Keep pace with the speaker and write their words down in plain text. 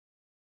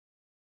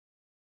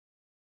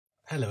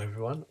Hello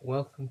everyone,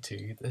 welcome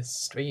to the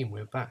stream.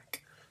 We're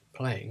back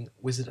playing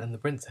Wizard and the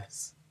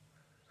Princess,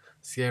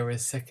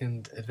 Sierra's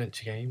second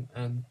adventure game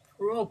and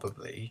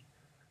probably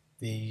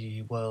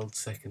the world's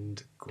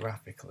second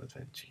graphical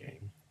adventure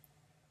game.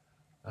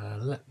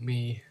 Let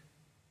me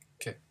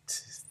get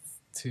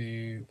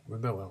to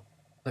remember.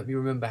 Let me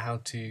remember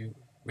how to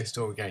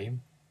restore a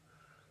game,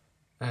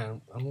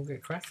 and we'll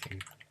get cracking.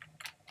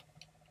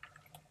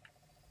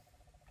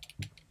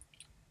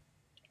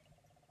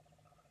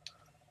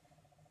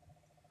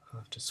 I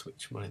have to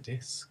switch my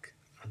disc,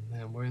 and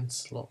then we're in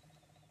slot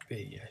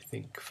B, I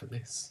think, for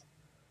this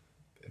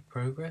bit of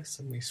progress,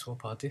 and we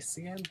swap our discs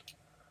again.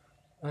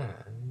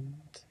 And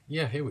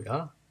yeah, here we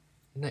are,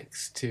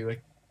 next to a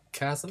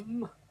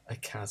chasm.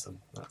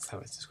 That's how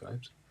it's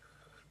described.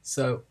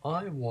 So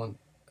I want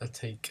to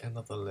take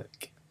another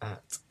look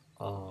at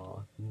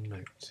our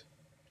note.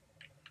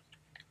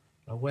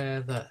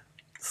 Aware that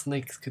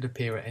snakes could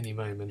appear at any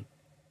moment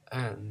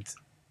and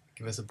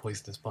give us a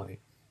poisonous bite.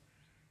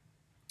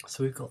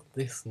 So we've got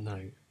this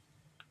note,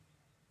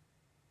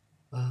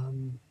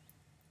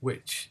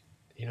 which,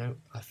 you know,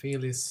 I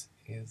feel is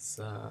going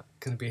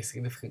to be a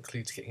significant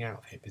clue to getting out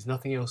of here, because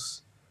nothing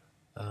else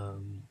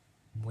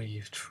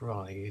we've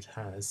tried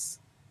has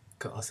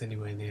got us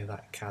anywhere near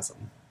that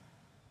chasm,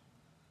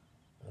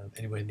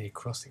 anywhere near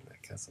crossing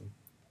that chasm.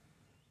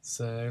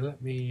 So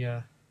let me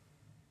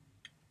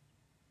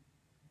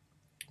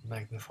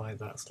magnify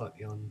that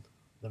slightly on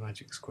the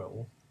magic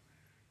scroll.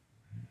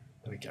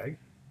 There we go.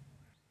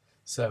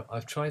 So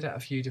I've tried out a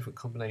few different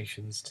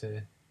combinations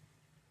to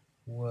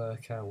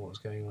work out what was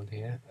going on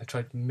here. I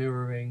tried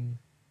mirroring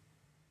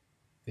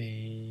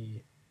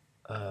the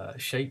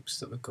shapes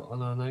that we've got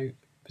on our note,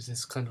 because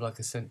there's kind of like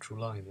a central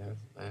line there,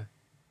 isn't there?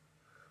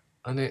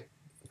 And it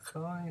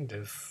kind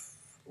of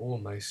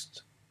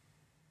almost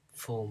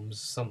forms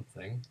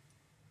something.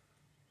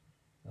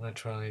 And I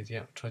tried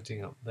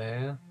doing up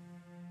there.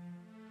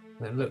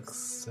 And it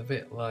looks a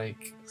bit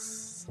like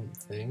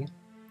something.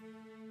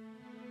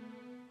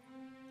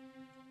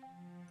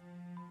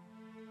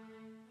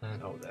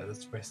 And oh,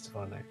 there's the rest of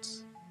our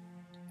notes.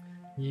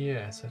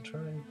 Yes, I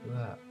tried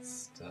that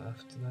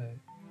stuff. Did I?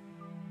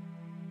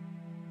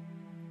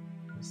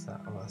 What's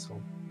that? Oh, that's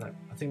all. No,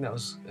 I think that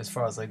was as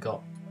far as I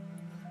got.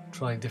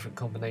 Trying different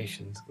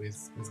combinations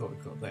with what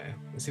we've got there.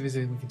 Let's see if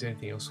we can do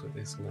anything else with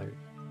this note.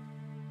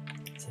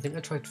 So I think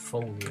I tried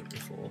folding it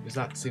before, because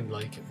that seemed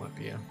like it might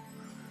be a...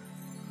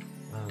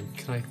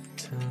 can I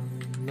turn...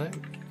 no?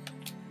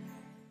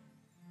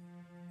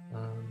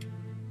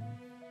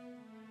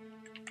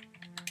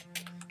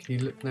 Can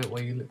you look note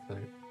while you look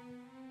note?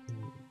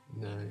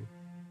 No.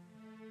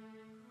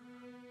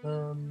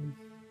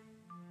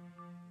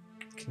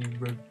 Can you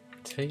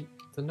rotate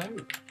the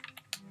note?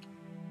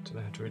 Don't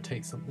know how to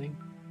rotate something.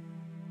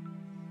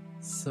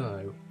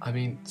 So,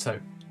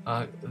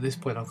 at this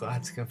point I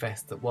had to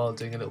confess that while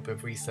doing a little bit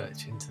of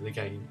research into the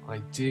game, I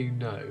do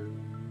know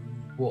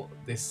what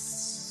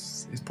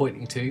this is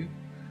pointing to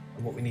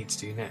and what we need to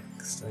do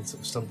next. I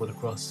sort of stumbled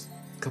across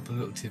a couple of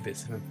little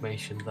tidbits of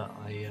information that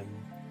I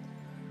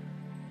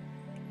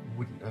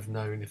wouldn't have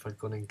known if I'd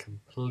gone in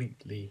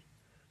completely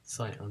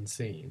sight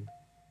unseen.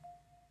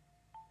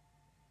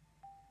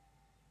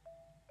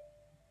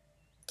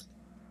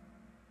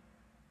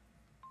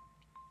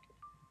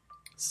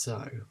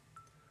 So,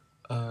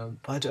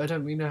 but I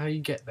don't really know how you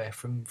get there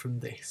from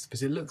this,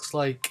 because it looks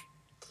like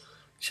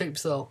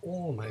shapes are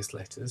almost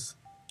letters.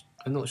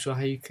 I'm not sure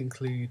how you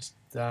conclude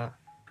that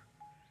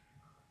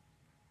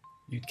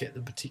you'd get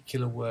the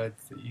particular word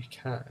that you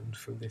can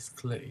from this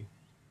clue.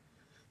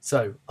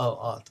 So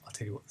I'll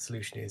tell you what the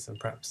solution is, and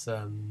perhaps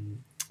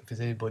if there's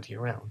anybody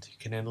around who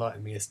can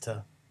enlighten me as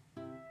to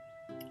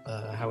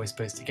how we're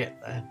supposed to get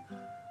there,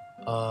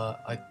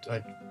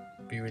 I'd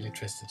be really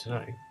interested to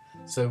know.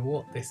 So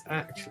what this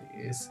actually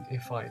is,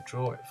 if I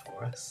draw it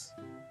for us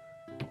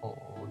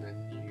on a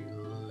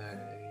new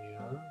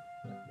layer,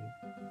 let me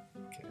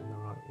get in the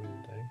right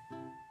window,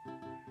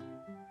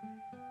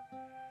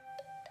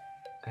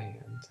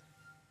 and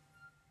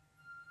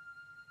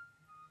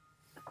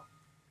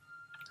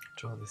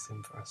draw this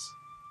in for us.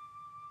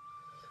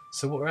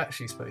 So what we're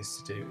actually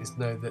supposed to do is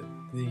know that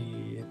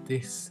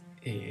this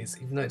is,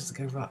 even though it doesn't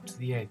go right up to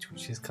the edge,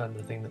 which is kind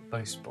of the thing that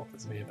most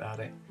bothers me about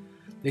it,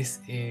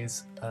 this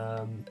is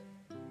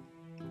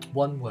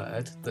one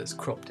word that's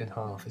cropped in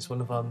half.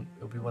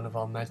 It'll be one of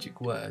our magic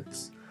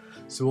words.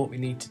 So what we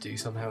need to do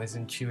somehow is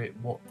intuit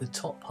what the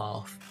top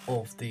half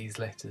of these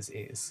letters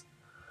is.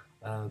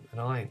 And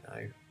I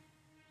know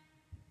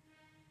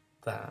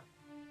that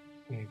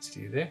we need to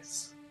do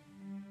this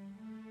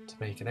to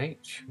make an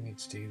H. We need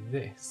to do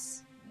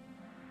this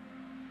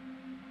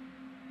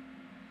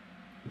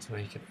to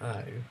make an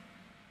O.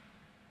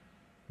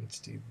 We need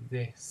to do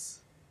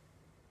this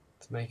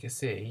to make a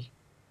C.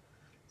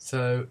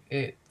 So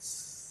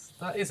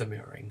that is a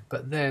mirroring,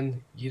 but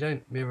then you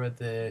don't mirror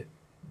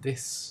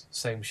this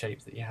same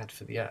shape that you had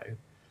for the O.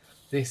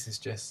 This is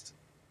just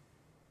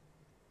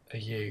a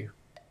U,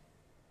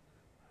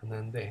 and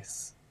then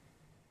this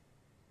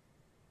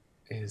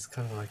is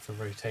kind of like a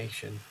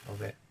rotation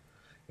of it.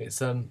 It's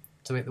to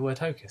make the word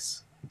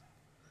Hocus,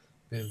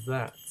 because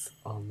that's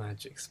our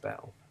magic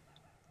spell.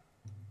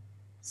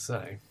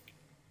 So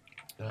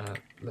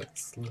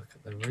let's look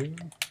at the room.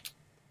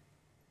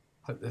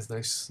 Hope there's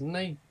no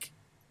snake.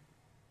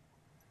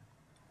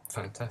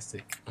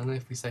 Fantastic. And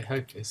if we say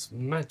Hocus,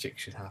 magic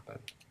should happen.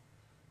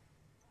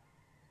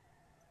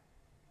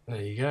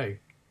 There you go.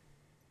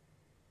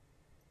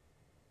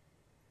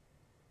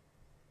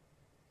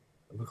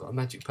 We've got a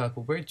magic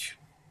purple bridge.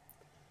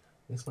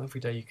 It's not every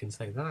day you can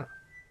say that.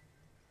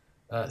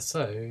 Let's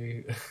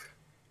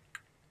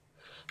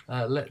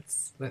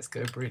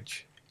go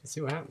bridge. Let's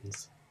see what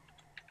happens.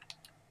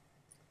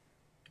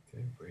 Go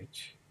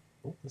bridge.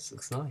 Oh, this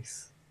looks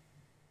nice.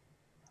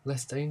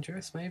 Less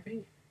dangerous,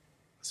 maybe?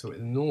 So at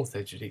the north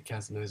edge of the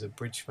chasm there's a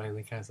bridge spanning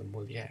the chasm.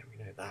 Well, yeah, we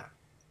know that.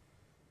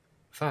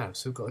 Fab,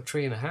 so we've got a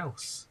tree and a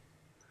house.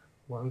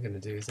 What I'm going to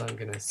do is I'm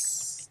going to,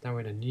 now we're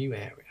in a new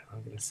area.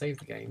 I'm going to save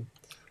the game.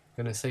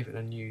 I'm going to save it in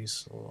a new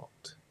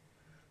slot.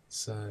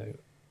 So I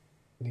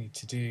need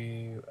to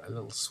do a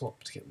little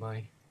swap to get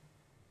my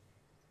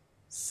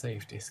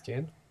save disk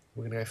in.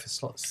 We're going to go for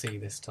slot C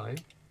this time.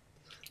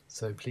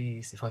 So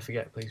please, if I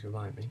forget, please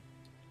remind me.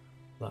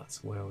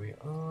 That's where we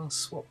are.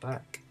 Swap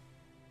back.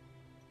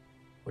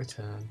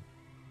 Return.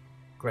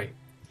 Great.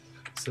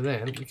 So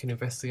then we can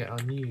investigate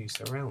our new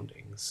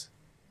surroundings.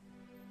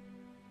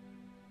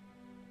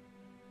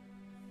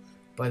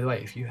 By the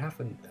way, if you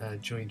haven't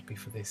joined me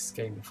for this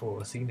game before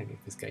or seen any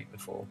of this game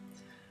before,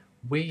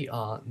 we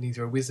are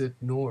neither a wizard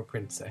nor a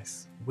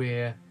princess.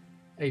 We're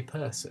a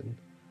person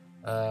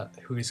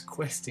who is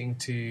questing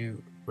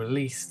to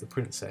release the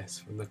princess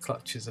from the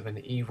clutches of an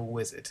evil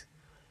wizard.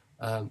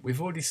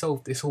 We've already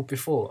solved this all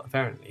before,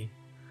 apparently,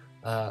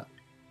 but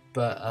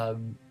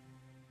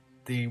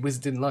the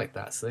wizard didn't like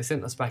that, so they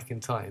sent us back in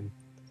time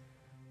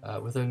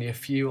with only a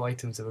few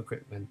items of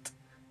equipment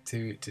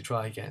to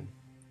try again.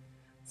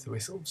 So we're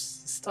sort of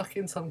stuck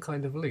in some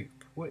kind of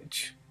loop,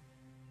 which,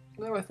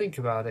 now I think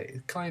about it,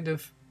 is kind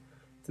of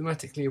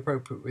thematically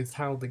appropriate with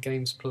how the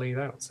game's played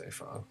out so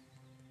far.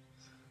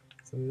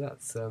 So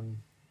that's, I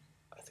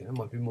think that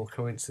might be more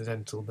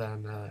coincidental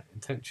than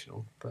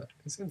intentional, but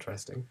it's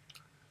interesting.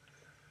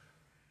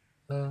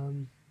 I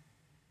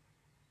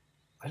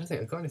don't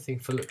think I got anything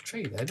for Look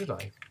Tree there, did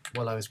I?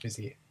 While I was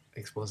busy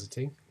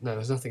expositing. No,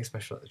 there's nothing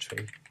special at the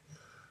tree.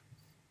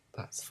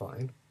 That's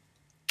fine.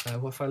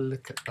 What if I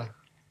look at the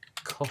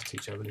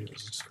cottage, I believe it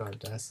was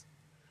described as?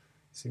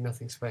 See,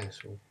 nothing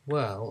special.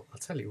 Well, I'll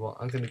tell you what,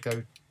 I'm going to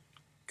go,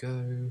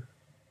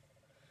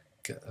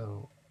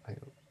 oh, hang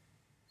on.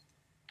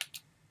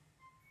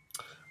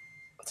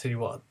 I'll tell you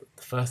what,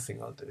 the first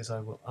thing I'll do is I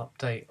will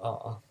update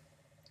our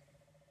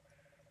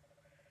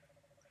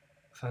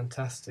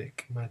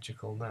fantastic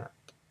magical map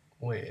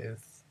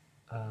with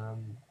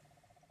an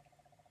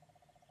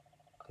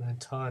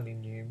entirely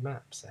new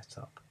map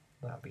setup.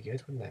 That'd be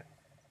good, wouldn't it?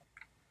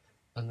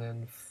 And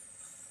then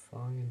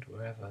find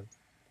wherever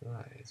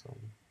that is on.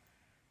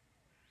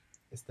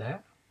 Is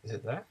there? Is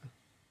it there?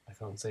 I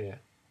can't see it.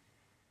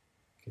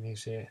 Can you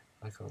see it?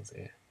 I can't see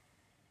it.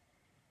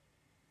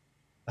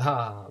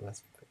 Ah,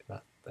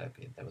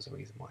 there was a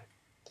reason why.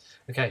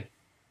 Okay,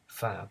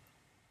 fab.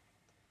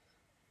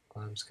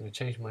 I'm just going to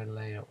change my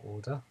layer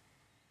order.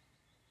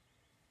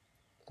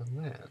 And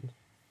then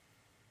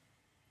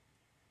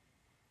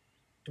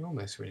we're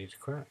almost ready to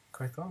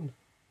crack on.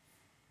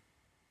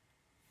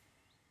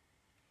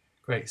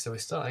 Great, so we're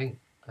starting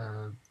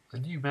a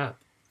new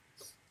map,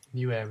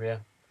 new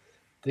area.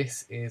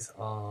 This is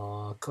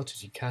our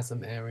cottagey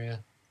chasm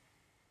area.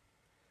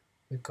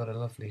 We've got a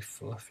lovely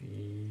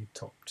fluffy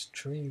topped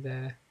tree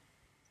there.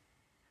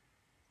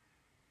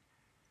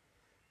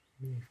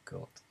 We've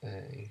got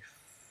a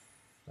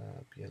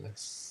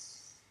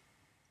fabulous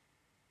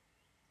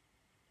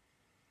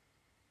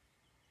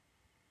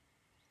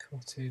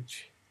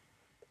cottage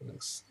that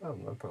looks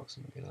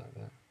approximately like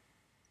that.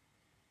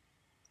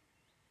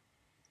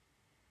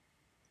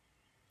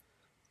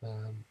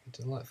 A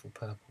delightful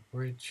purple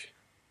bridge.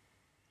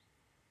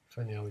 If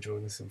only I were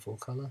drawing this in full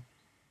colour.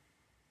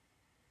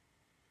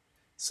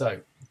 So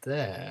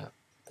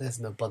there's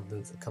an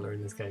abundance of colour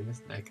in this game,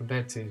 isn't there?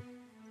 Compared to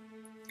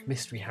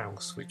Mystery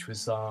House, which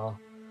was our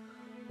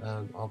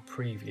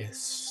previous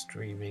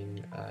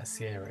streaming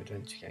Sierra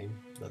Adventure game,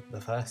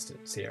 the first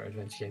Sierra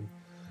Adventure game,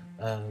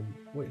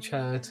 which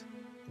had,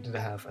 what did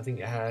it have? I think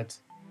it had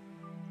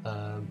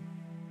a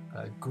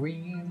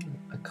green,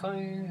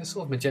 a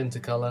sort of magenta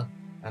colour,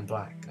 and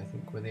black. I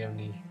think were the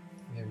only,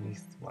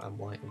 well, and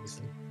white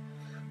obviously,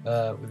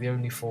 were the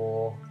only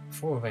four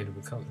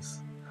available colours.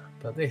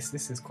 But this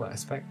is quite a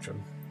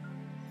spectrum.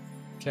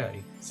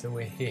 Okay, so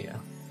we're here.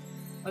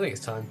 I think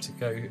it's time to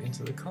go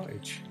into the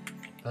cottage.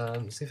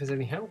 See if there's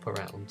any help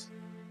around.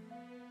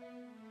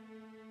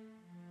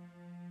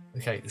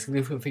 Okay, the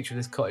significant feature of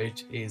this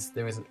cottage is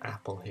there is an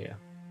apple here.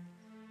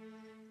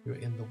 You're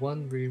in the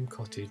one-room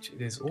cottage.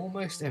 It is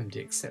almost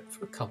empty except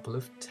for a couple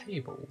of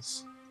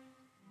tables.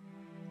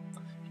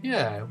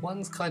 Yeah,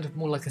 one's kind of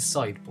more like a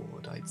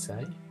sideboard, I'd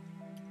say.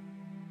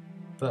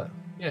 But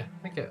yeah,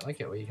 I get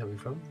where you're coming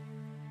from.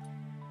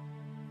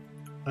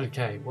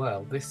 Okay,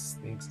 well, this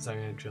needs its own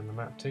entry on the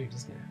map too,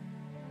 doesn't it?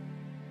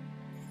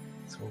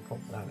 So we'll pop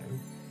that in.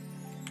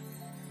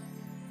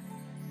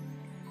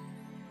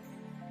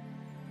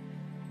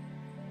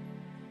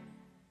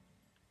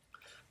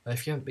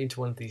 If you haven't been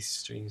to one of these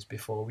streams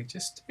before, we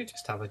just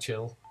have a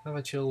chill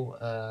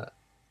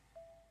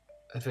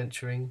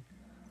adventuring,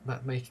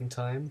 map making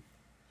time.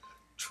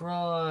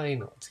 Try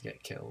not to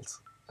get killed,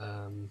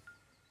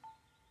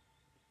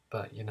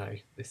 but you know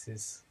this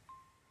is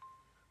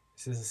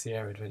a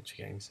Sierra adventure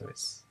game, so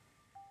it's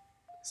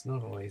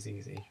not always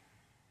easy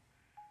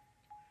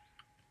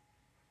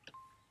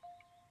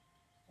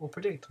or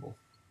predictable.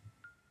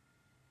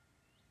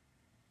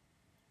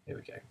 Here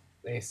we go.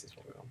 This is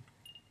what we want.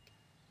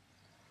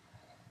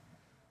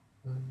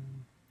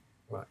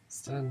 Right,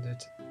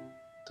 standard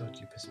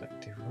dodgy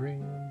perspective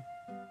room.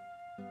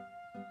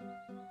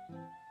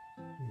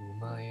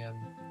 My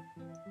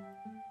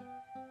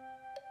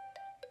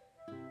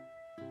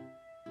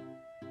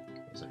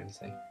what was I going to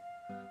say?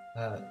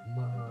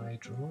 My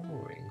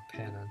drawing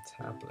pen and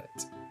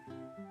tablet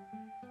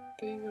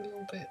being a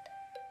little bit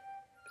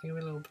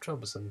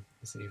troublesome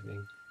this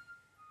evening.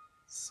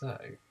 So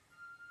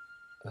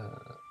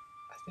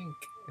I think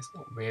it's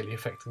not really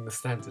affecting the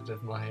standard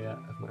of my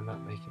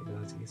map making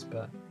abilities,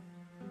 but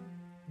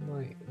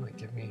might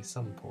give me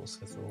some pause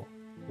for thought.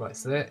 Right,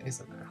 so there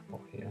is an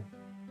apple here.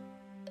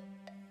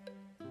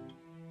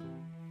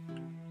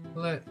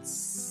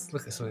 Let's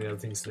look at some of the other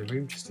things in the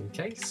room just in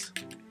case.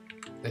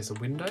 There's a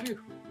window.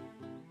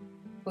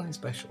 Nothing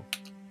special.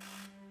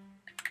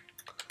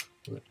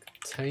 Look,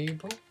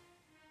 table.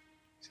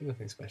 See,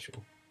 nothing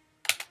special.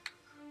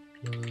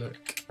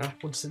 Look,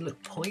 apple. Does it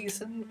look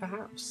poison,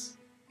 perhaps?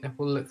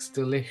 Apple looks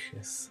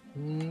delicious.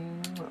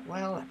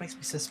 Well, that makes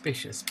me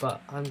suspicious,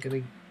 but I'm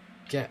gonna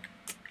get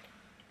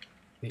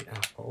the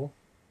apple.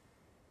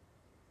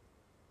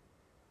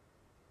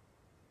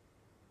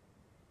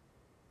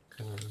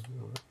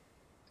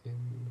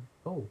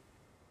 Oh,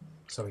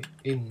 sorry,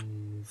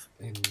 inv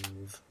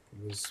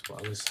was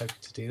what I was hoping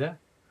to do there.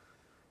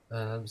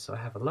 So I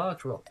have a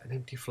large rock, an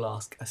empty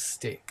flask, a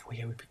stick. Oh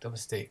yeah, we picked up a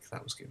stick.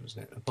 That was good,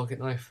 wasn't it? A pocket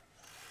knife,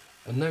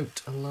 a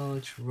note, a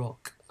large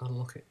rock, a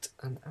locket,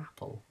 an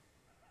apple,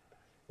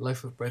 a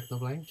loaf of bread and a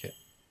blanket.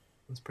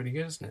 That's pretty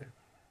good, isn't it?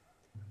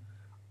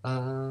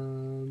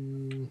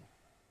 I'm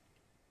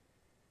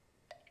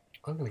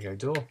going to go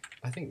door.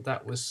 I think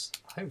that was,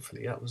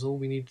 hopefully, that was all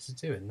we needed to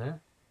do in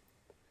there.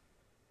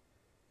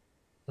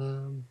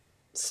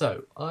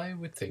 So I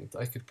would think that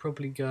I could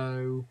probably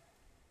go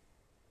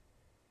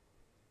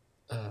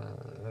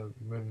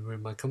remember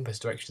my compass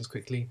directions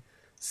quickly,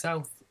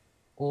 south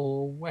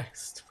or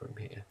west from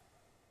here.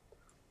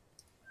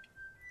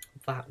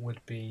 That would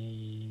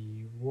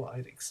be what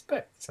I'd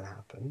expect to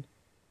happen.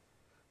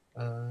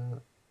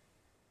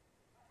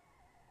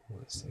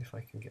 Let's see if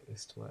I can get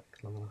this to work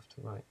long enough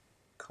to write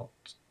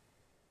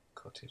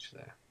cottage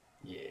there.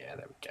 Yeah,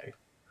 there we go.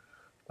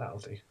 That'll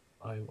do.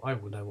 I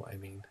will know what I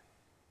mean.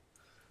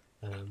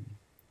 And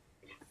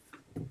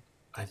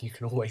you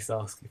can always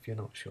ask if you're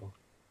not sure.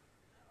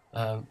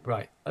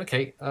 Right,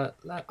 okay, I'm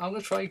going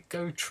to try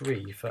go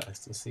tree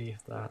first and see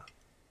if that...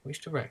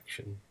 Which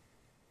direction?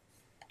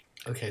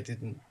 Okay,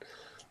 didn't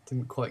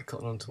quite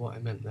cotton on to what I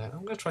meant there.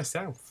 I'm going to try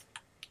south.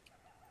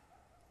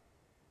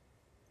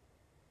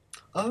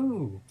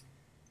 Oh!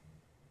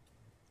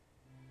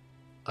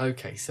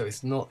 Okay, so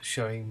it's not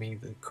showing me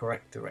the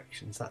correct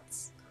directions.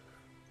 That's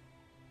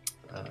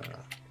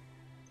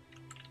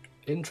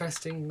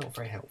interesting, not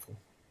very helpful.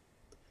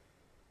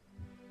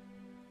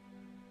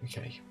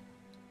 Okay,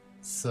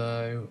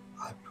 so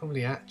I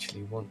probably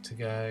actually want to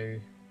go...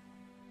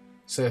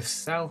 So if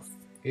south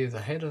is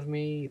ahead of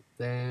me,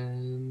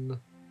 then...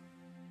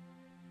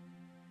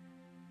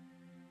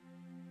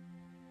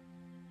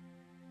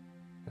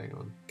 Hang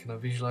on, can I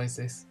visualise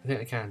this? I think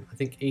I can. I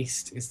think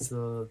east is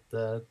to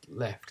the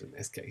left in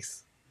this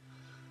case.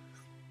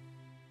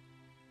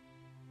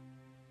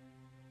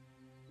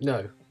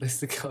 No, this is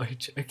the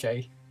cottage.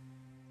 Okay.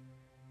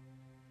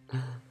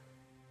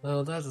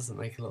 Well, that doesn't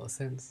make a lot of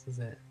sense, does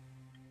it?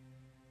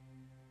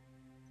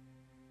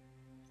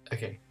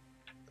 Okay.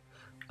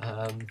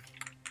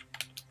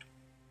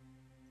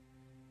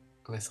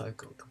 Unless I've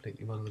got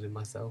completely muddled in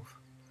myself.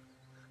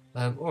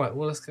 Alright,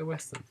 well, let's go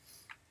west then.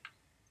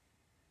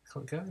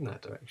 Can't go in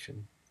that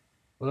direction.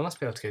 Well, I must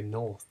be able to go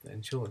north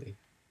then, surely.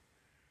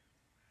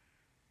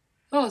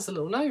 Oh, there's a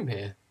little gnome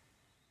here.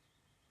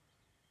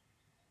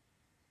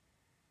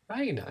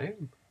 Hey,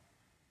 gnome.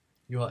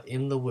 You are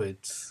in the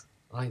woods.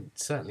 I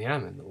certainly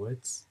am in the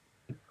woods.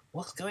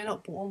 What's going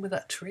on with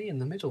that tree in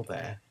the middle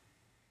there?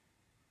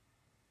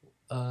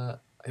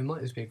 It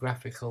might just be a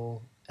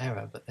graphical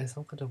error, but there's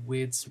some kind of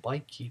weird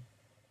spiky,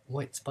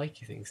 white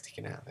spiky thing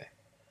sticking out of it.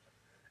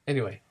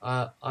 Anyway,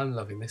 I'm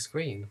loving this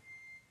green.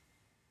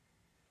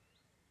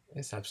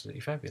 It's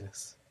absolutely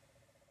fabulous.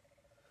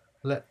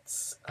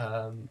 Let's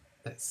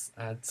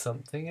add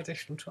something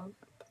additional to our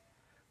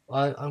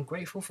map. I'm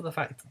grateful for the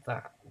fact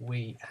that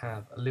we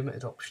have a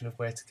limited option of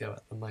where to go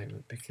at the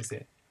moment, because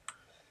it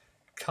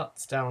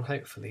cuts down,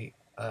 hopefully,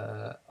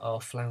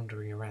 are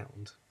floundering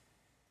around,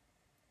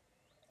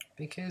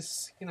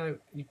 because you know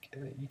you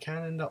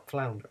can end up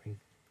floundering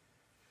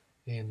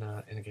in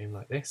a game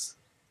like this.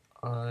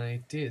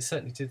 I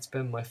certainly did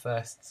spend my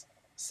first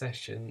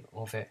session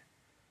of it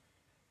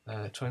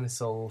trying to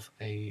solve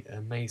a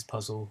maze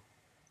puzzle.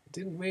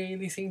 Didn't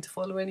really seem to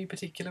follow any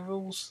particular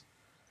rules,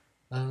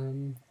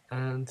 and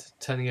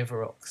turning over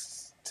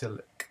rocks to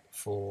look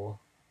for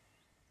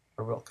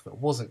a rock that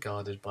wasn't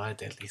guarded by a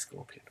deadly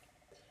scorpion.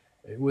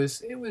 I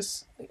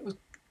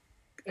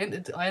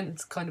entered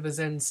kind of a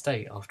zen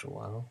state after a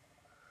while,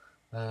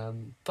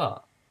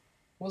 but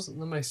wasn't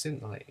the most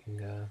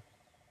scintillating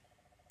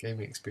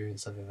gaming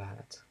experience I've ever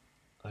had,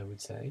 I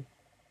would say.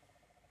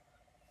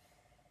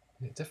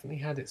 It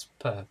definitely had its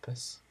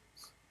purpose,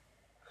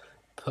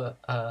 but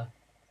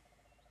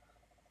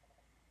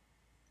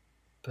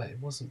it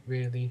wasn't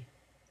really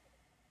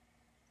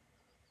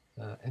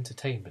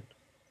entertainment,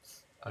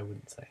 I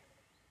wouldn't say.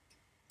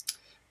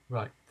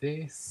 Right,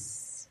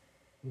 this.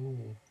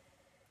 Ooh.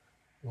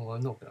 Well,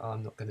 I'm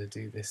not going to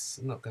do this.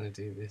 I'm not going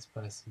to do this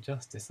person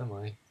justice, am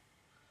I?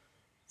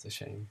 It's a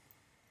shame.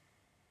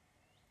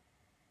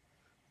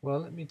 Well,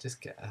 let me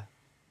just get a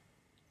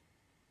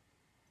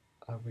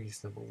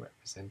reasonable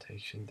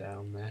representation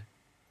down there.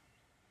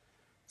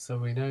 So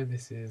we know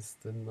this is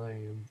the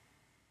gnome.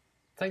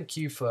 Thank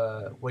you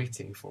for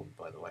waiting for me,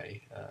 by the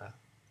way,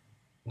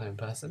 gnome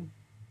person,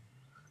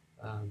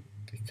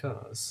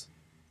 because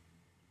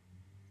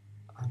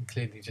I'm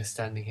clearly just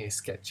standing here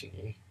sketching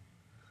you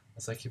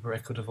as I keep a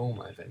record of all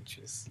my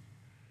adventures.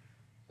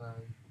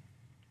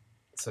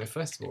 So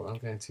first of all, I'm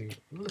going to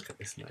look at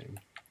this gnome.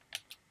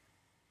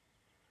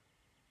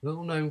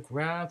 Little gnome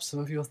grabs some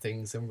of your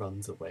things and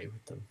runs away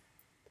with them.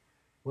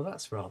 Well,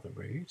 that's rather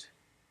rude.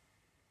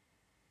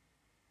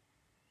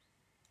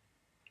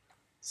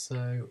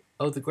 So,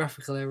 oh, the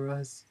graphical error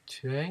has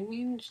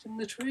changed in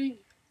the tree?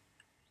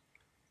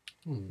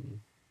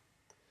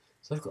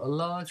 So I've got a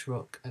large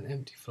rock, an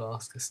empty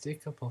flask, a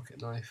stick, a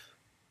pocket knife,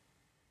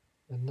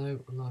 a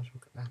note, a large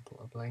rock, an apple,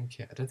 a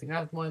blanket. I don't think I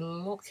have my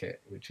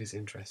locket, which is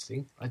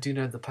interesting. I do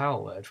know the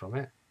power word from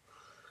it,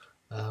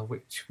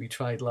 which we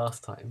tried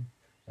last time.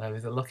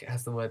 The locket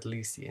has the word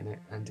Lucy in it,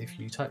 and if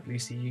you type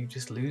Lucy, you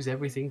just lose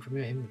everything from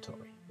your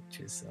inventory, which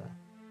is,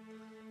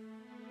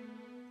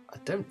 I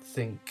don't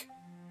think,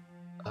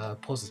 a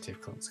positive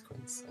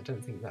consequence. I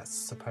don't think that's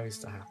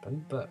supposed to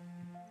happen, but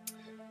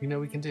we know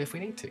we can do it if we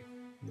need to,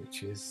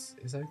 which is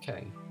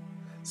okay.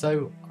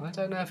 So I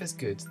don't know if it's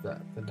good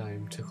that the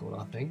gnome took all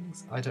our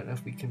things. I don't know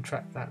if we can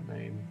track that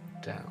gnome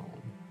down.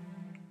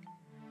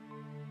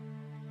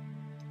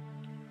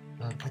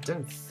 I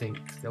don't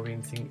think there'll be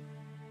anything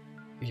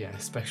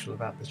special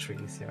about the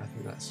trees here. I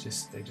think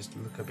that's they just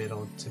look a bit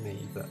odd to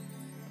me, but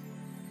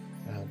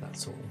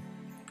that's all.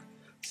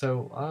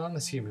 So I'm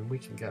assuming we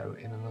can go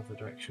in another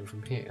direction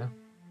from here.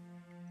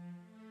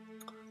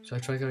 Should I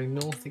try going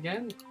north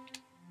again?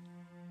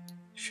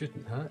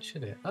 Shouldn't hurt,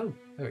 should it? Oh,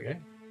 there we go.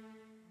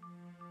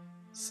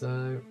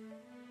 So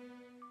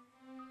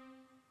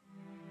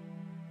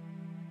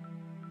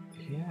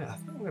yeah, I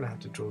think I'm going to have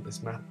to draw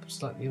this map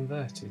slightly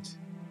inverted,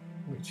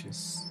 which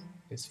is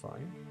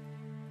fine.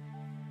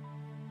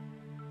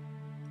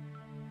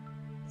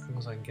 As long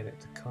as I can get it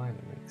to kind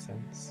of make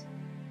sense.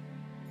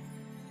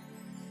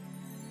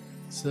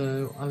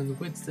 So I'm in the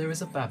woods. There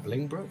is a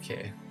babbling brook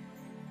here,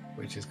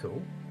 which is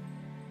cool.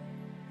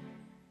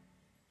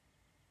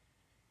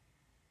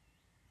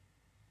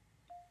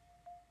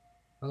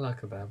 I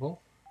like a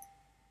babble.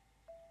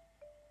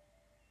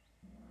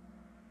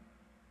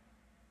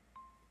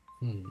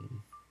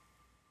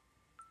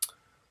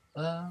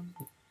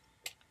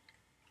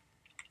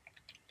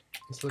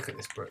 Let's look at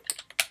this brook.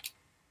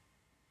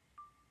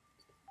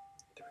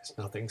 There is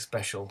nothing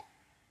special.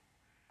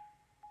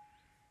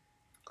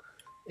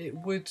 It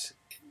would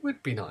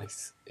be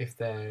nice if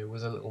there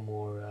was a little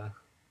more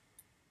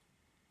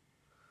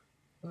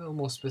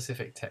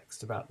specific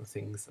text about the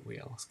things that we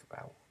ask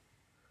about.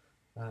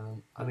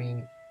 I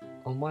mean,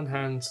 on one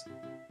hand,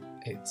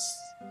 it's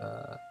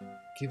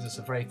gives us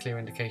a very clear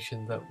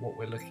indication that what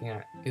we're looking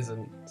at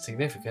isn't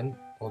significant,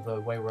 or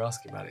the way we're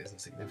asking about it isn't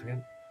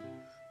significant.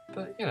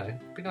 But, you know,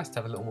 it'd be nice to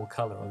have a little more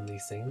colour on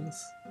these things.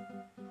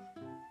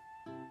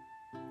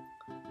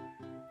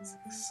 It's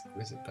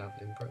exquisite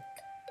babbling brook.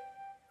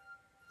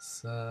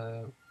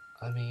 So,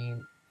 I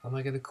mean, am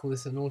I going to call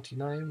this a naughty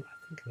gnome?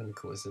 I think I'm going to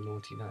call this a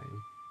naughty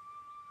gnome.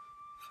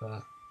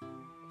 For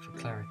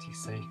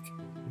clarity's sake,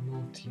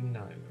 naughty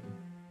gnome.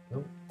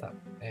 Oh, that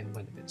N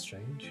went a bit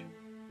strange.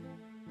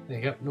 There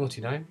you go,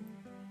 naughty gnome.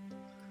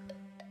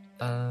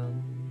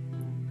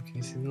 Can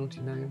you see the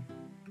naughty gnome?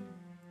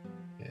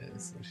 Yeah,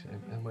 it's naughty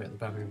gnome. And we're at the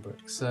babbling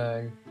brook.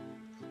 So,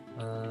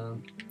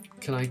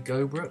 can I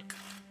go brook?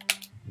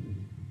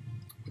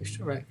 Which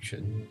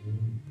direction?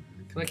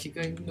 Can I keep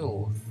going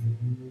north?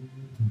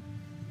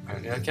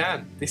 Apparently I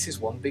can. This is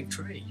one big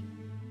tree.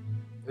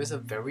 There's a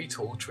very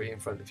tall tree in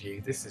front of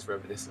you. This is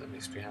reminiscent of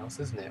Mystery House,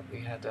 isn't it? We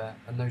had a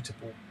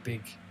notable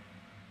big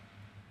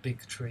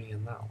tree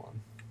in that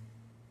one.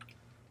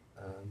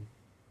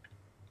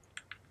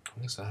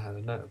 I also had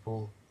a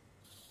notable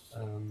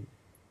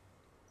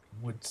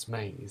woods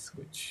maze,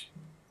 which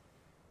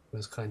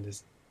was kind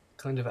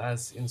of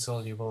as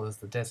insoluble as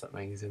the desert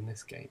maze in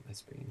this game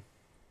has been.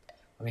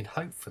 I mean,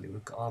 hopefully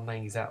we've got our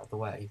maze out of the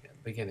way at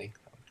the beginning.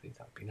 Hopefully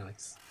that would be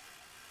nice.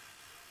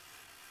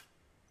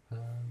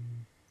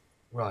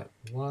 Right,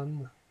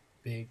 one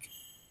big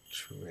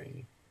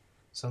tree.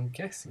 So I'm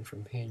guessing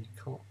from here you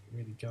can't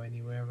really go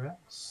anywhere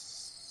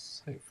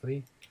else,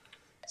 hopefully.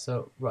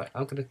 So, right,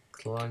 I'm going to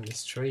climb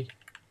this tree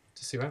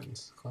to see what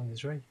happens. Climb the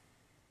tree.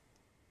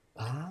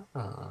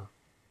 Ah.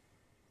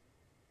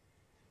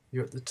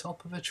 You're at the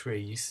top of a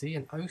tree. You see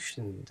an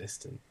ocean in the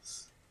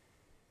distance.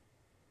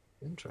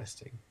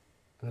 Interesting.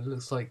 And it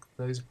looks like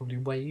those are probably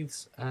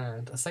waves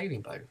and a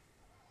sailing boat.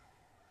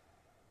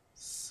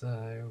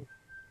 So,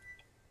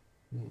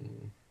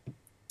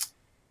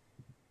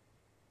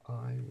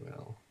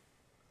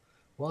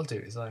 what I'll do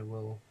is I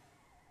will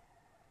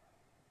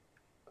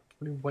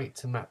probably wait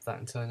to map that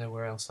until I know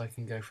where else I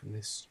can go from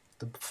the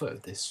foot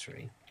of this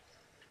tree.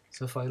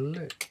 So if I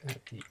look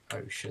at the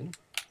ocean,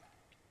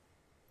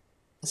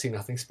 I see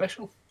nothing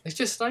special. It's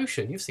just an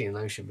ocean. You've seen an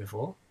ocean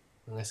before,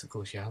 unless of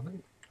course you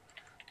haven't.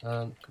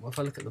 If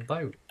I look at the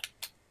boat,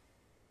 I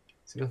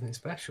see nothing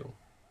special.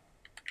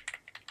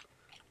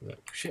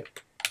 Look,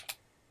 ship.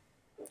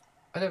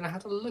 I don't know how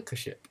to look a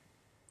ship.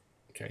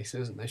 Okay, so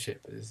there's no ship,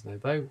 but there's no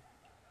boat.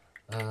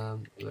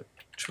 Look,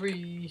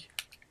 tree.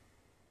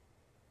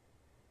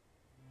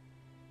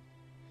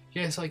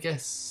 Yes, I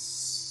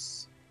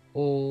guess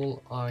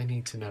all I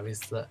need to know is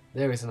that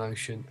there is an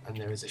ocean and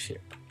there is a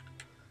ship.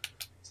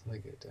 So I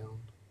go down.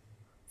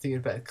 I think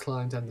I'd better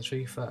climb down the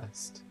tree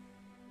first.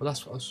 Well,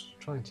 that's what I was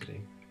trying to do. Do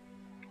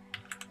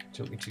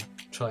you want me to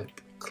try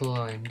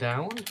climb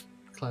down?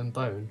 Climb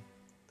bone?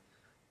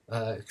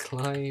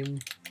 Climb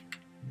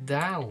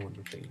down,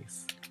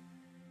 please.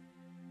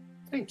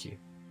 Thank you.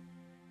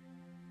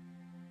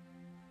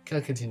 Can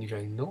I continue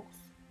going north?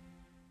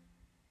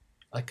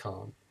 I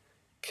can't.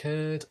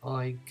 Could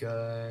I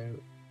go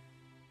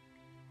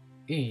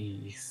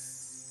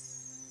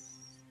east?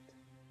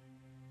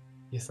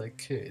 Yes, I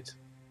could.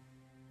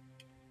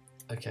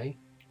 Okay.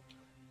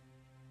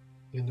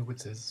 In the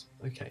woods is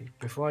okay.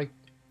 Before I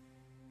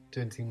do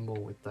anything more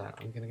with that,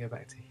 I'm going to go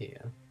back to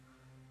here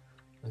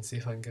and see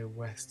if I can go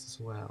west as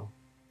well.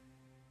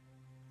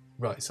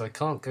 Right, so I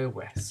can't go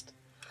west.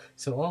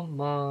 So on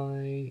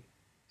my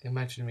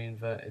imaginary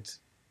inverted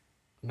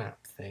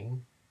map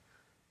thing,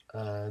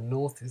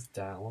 north is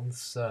down,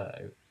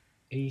 so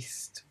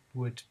east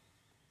would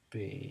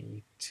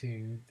be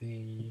to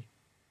the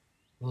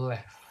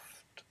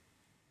left.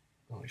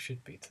 Oh, it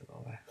should be to the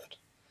left.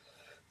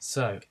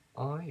 So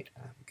I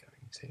am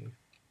going to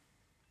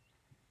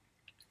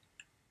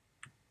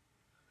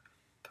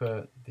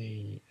put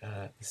the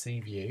sea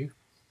view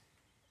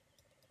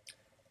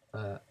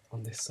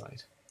on this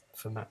side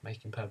for map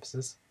making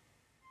purposes.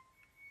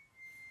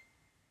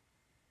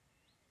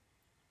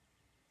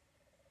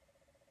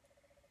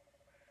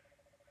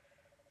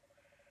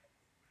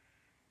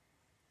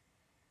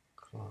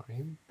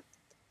 Climb.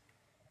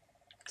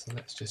 So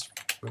let's just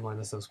remind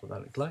ourselves what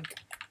that looked like.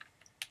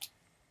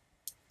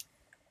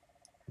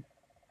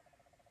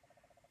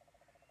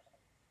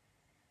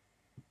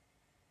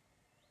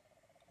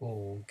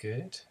 All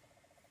good.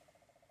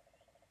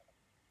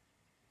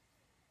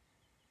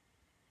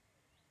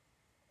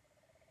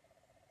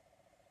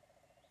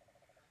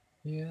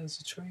 Yeah, there's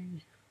a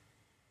tree.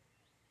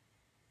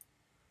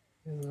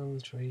 There's another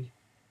tree.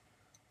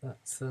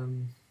 That's I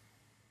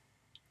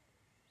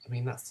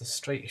mean, that's the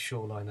straightest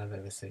shoreline I've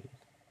ever seen.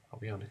 I'll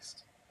be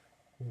honest.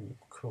 Ooh,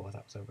 cool.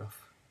 That was a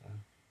rough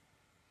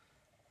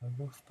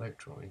boat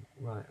drawing.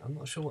 Right, I'm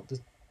not sure what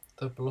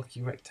the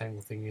blocky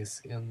rectangle thing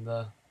is in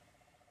the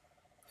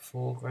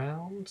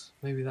foreground.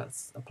 Maybe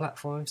that's a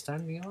platform I'm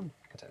standing on.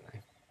 I don't know.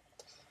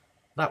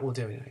 That will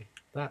do anyway.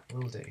 That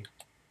will do.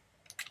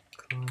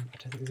 I don't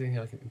think there's anything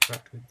I can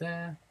interact with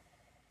there.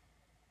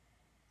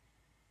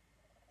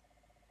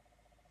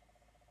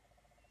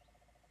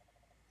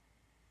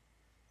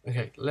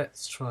 Okay,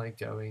 let's try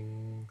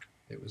going.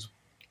 It was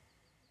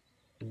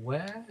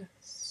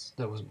west?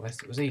 No, it wasn't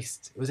west. It was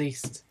east. It was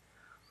east.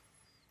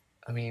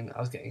 I mean, I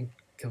was getting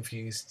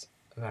confused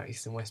about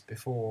east and west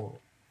before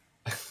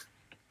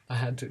I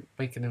had to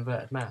make an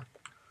inverted map.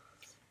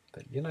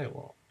 But you know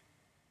what?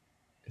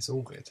 It's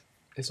all good.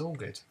 It's all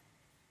good.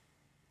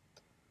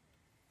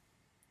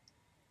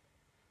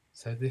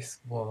 So this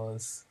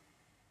was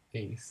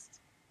east.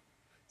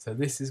 So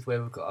this is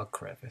where we've got our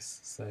crevice.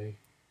 So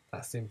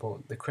that's the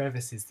important. The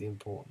crevice is the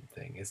important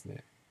thing, isn't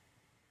it?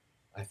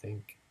 I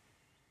think.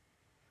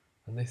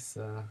 And this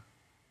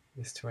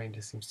terrain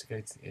just seems to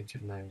go to the edge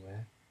of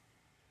nowhere.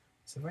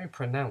 It's a very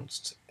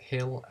pronounced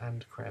hill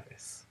and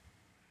crevice.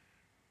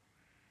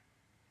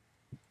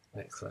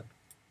 Excellent.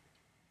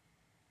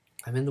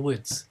 I'm in the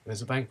woods.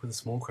 There's a bank with a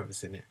small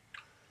crevice in it.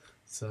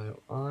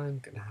 So I'm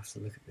going to have to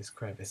look at this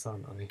crevice,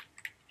 aren't I?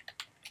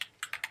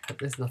 But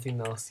there's nothing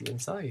nasty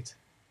inside.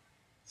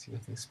 See,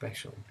 nothing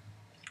special.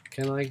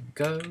 Can I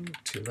go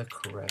to the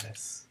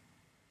crevice?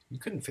 You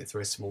couldn't fit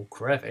through a small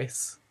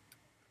crevice.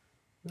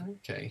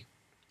 Okay.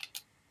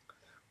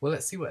 Well,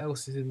 let's see what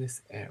else is in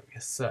this area.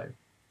 So,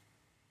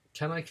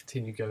 can I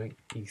continue going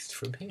east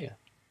from here?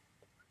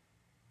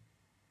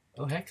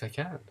 Oh heck, I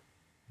can.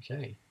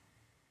 Okay.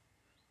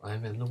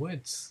 I'm in the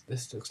woods.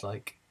 This looks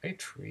like a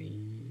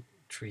tree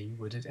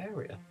wooded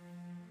area.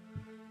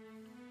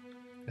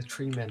 A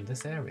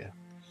tremendous area.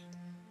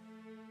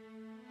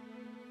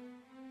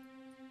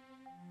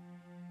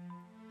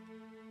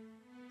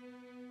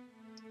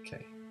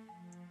 Okay.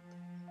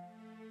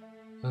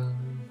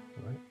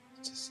 Right,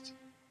 just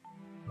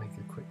make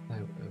a quick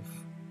note of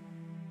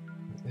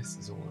what this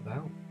is all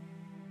about.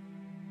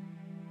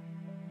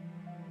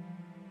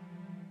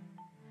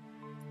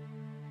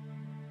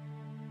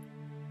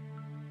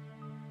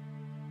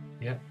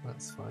 Yeah,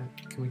 that's fine.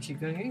 Can we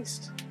keep going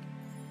east?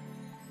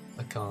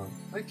 I can't.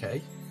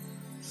 Okay.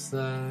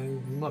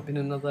 So we might be in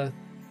another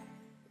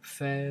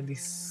fairly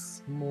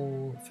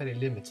small, fairly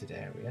limited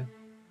area.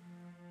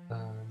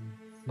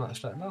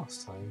 Much like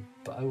last time.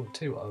 But I will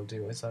tell you what I'll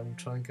do is I will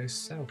try and go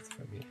south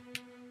from here.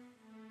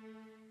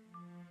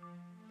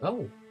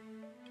 Oh!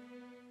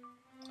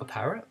 A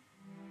parrot?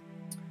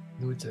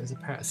 There's a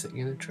parrot sitting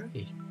in a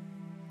tree.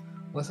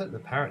 Well, I hope the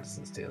parrot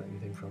doesn't steal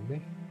anything from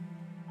me.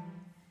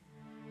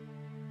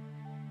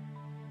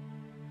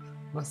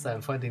 I must say,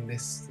 I'm finding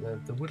this,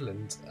 the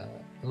woodland,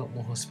 a lot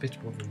more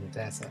hospitable than the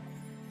desert.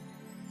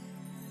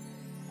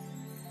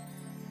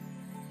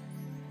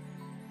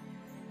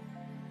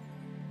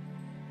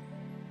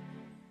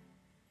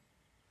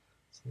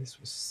 So this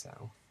was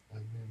south,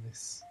 and then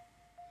this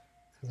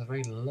has a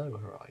very low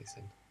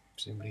horizon,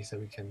 presumably so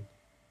we can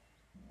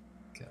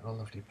get our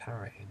lovely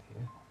parrot in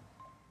here.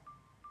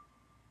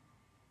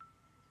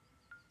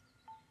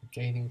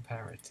 Gaining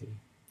parity.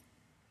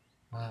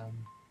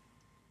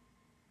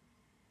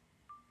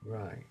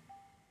 Right.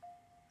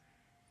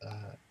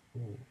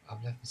 Ooh,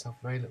 I've left myself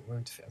very little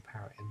room to fit a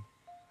parrot in,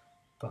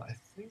 but I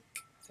think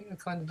I've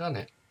kind of done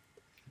it.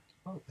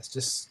 Oh, let's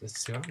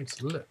see what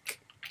happens. Look,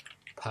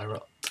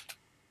 parrot.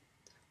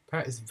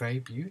 Parrot is very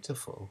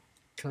beautiful.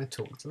 Can I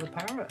talk to the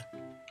parrot?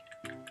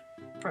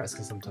 Parrots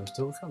can sometimes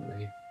talk, can't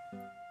they?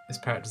 This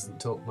parrot doesn't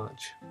talk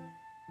much.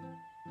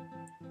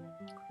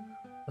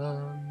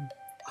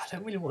 I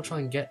don't really want to try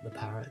and get the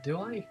parrot, do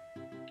I?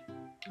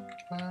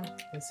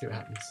 Let's see what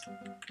happens.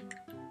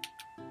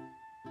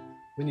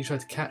 When you try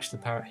to catch the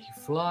parrot, he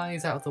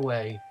flies out of the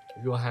way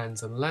of your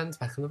hands and lands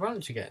back on the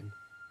branch again.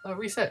 Oh,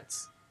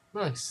 resets.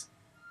 Nice.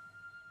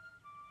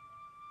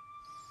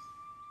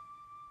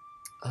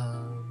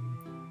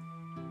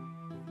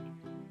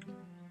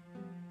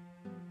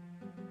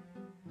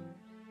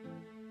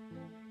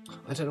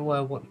 I don't know why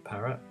I want a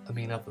parrot. I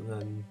mean, other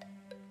than,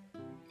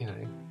 you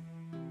know,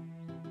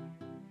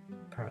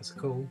 parrots are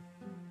cool.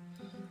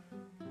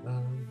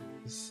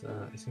 It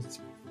seems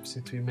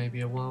to be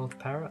maybe a wild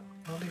parrot.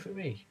 I'll leave it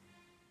be.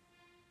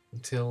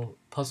 Until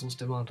puzzles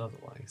demand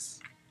otherwise.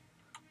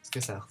 Let's go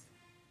south.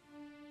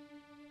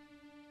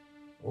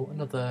 Oh,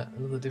 another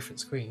different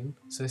screen.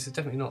 So this is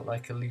definitely not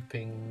like a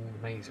looping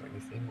maze or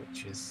anything,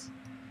 which is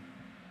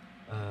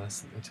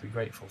something to be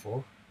grateful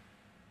for.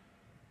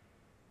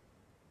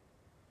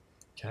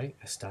 Okay,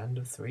 a stand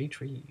of 3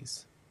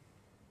 trees.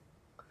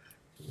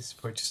 This is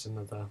probably just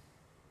another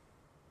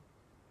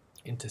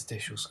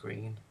interstitial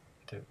screen.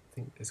 I don't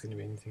think there's going to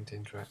be anything to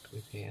interact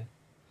with here.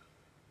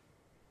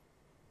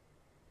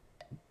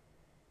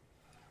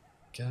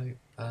 Go.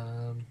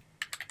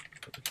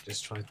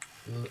 Just try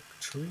look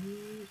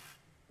tree.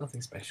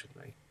 Nothing special,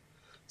 though.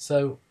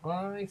 So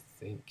I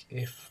think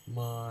if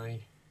my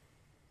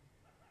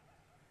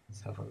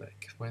let's have a look.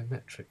 If my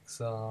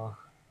metrics are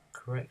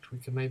correct, we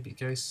can maybe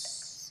go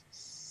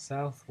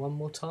south one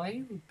more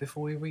time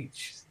before we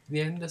reach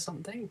the end or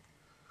something.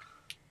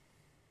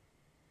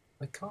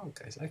 I can't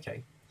go.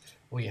 Okay.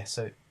 Well, yeah.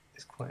 So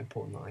it's quite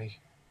important that I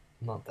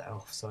mark that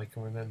off so I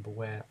can remember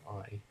where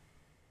I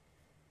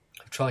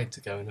have tried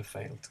to go and have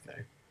failed to go.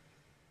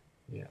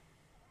 Yeah.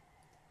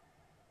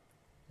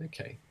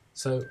 Okay.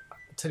 So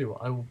I'll tell you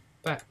what. I will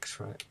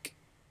backtrack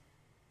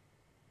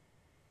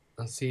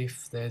and see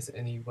if there's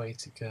any way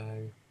to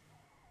go.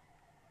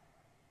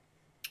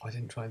 Oh, I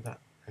didn't try that.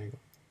 Hang on.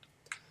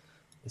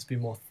 Let's be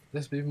more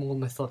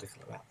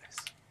methodical about this.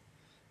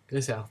 Go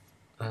south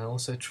and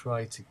also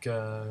try to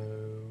go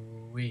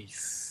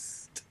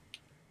east.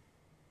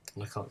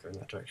 And I can't go in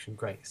that direction.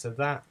 Great. So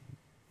that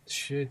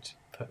should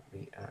put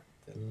me at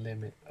the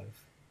limit of.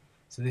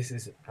 So this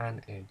is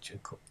an edge,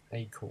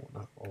 a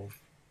corner of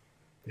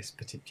this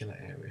particular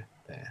area.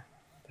 There.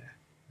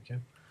 We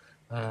go.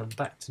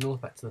 Back to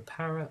north, back to the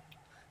parrot.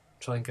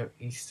 Try and go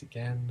east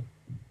again,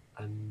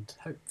 and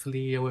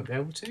hopefully I won't be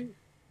able to.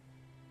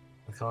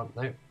 I can't.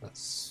 No,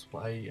 that's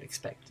what I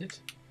expected.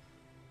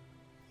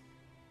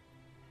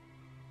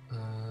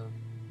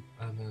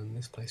 And then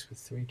this place with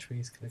 3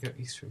 trees. Can I go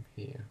east from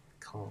here?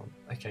 Can't.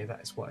 Okay,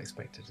 that is what I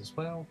expected as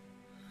well.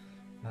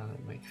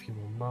 Make a few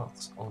more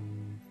marks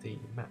on the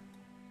map.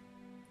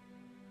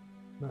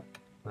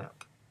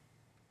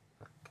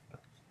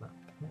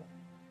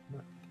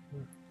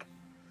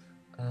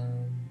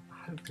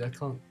 Hopefully I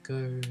can't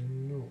go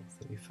north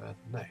any further.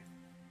 No.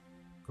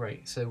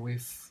 great. So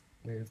we've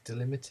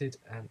delimited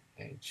an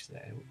edge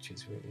there, which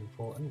is really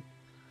important.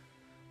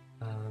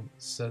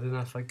 So then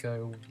if I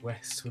go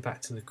west, we're back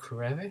to the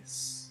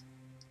crevice.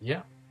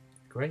 Yeah,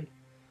 great.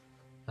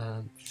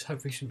 Hopefully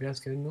we shouldn't be able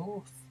to go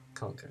north.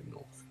 Can't go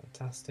north.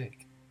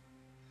 Fantastic.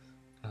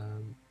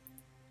 And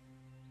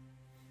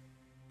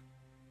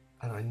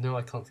I know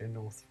I can't go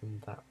north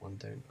from that one,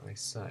 don't I?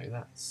 So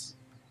that's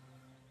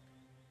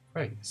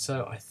great.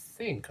 So I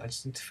think I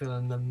just need to fill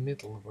in the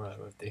middle row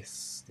of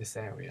this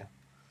area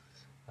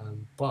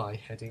by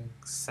heading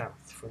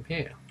south from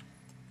here.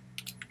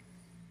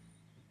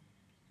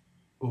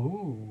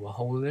 Ooh, a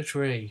hole in a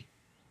tree.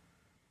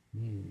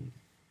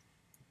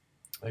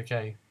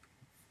 Okay.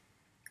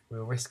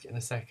 We'll risk it in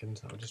a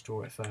second. I'll just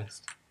draw it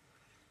first.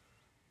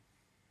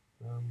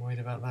 I'm worried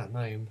about that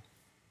gnome.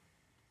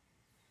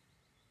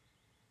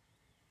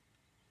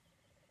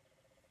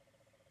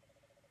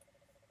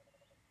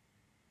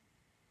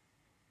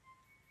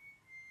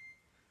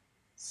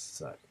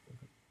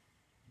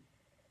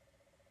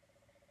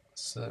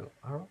 So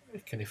I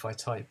reckon if I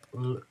type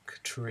look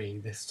tree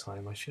this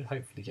time, I should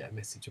hopefully get a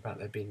message about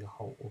there being a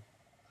hole.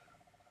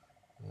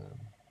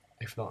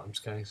 If not, I'm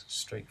just going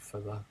straight for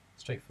the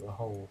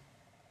hole.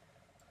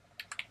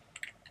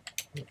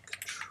 Look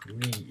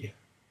tree.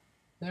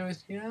 There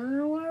is, yeah,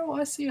 well,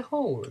 I see a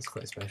hole. That's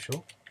quite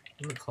special.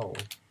 Look hole.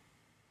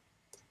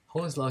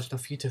 Hole is large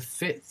enough for you to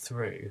fit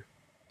through.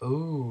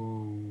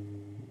 Ooh.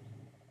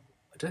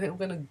 I don't think I'm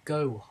going to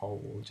go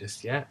hole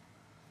just yet.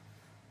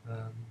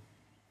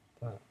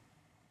 But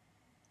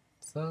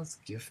it does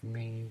give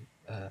me,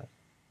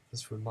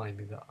 does remind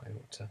me that I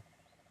ought to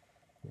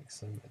make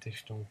some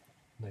additional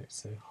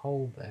notes. So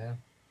hole there.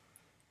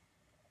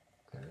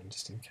 And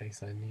just in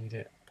case I need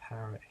it,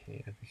 parrot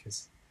here,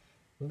 because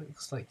it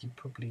looks like you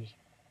probably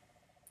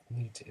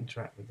need to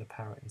interact with the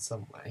parrot in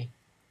some way.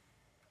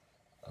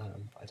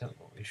 I don't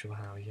know really sure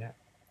how yet.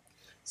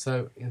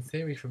 So in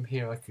theory from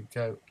here I could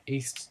go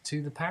east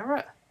to the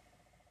parrot.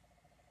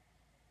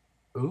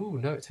 Ooh,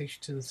 no, it takes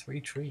you to the 3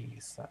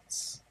 trees.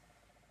 It's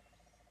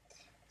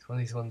one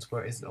of these ones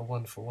where it isn't a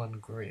 1-for-1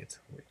 grid,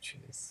 which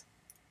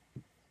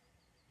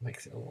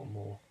makes it a lot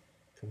more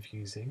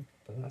confusing,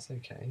 but that's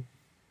okay.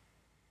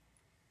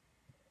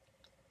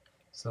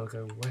 So I'll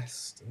go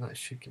west, and that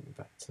should get me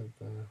back to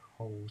the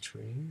whole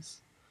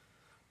trees.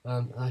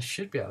 I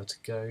should be able to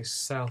go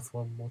south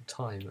one more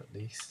time at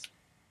least.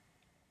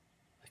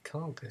 I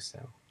can't go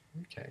south.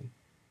 Okay.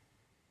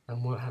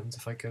 And what happens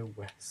if I go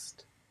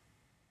west?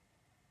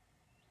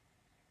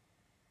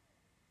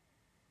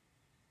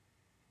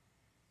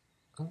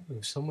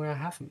 Oh, somewhere I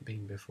haven't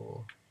been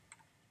before.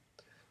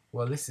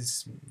 Well, this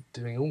is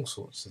doing all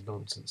sorts of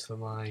nonsense for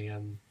my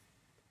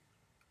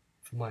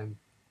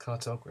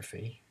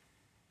cartography,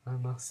 I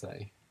must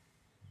say.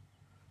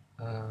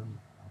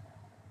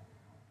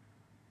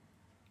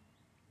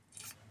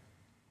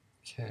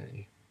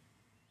 Okay.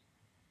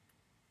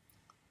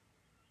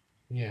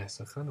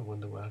 Yes, I kind of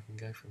wonder where I can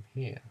go from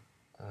here.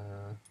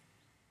 I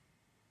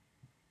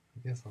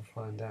guess I'll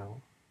find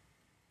out.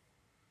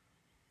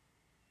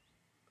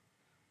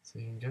 So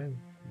you can go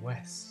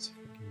west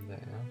from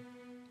there.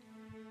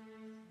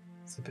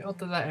 It's a bit odd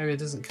that that area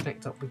doesn't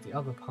connect up with the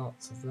other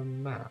parts of the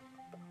map,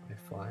 I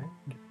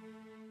find.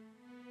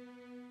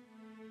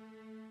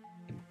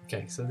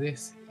 Okay, so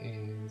this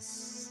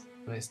is...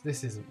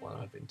 this isn't one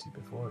I've been to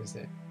before, is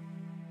it?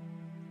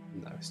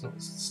 No, it's not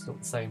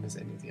the same as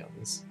any of the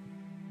others.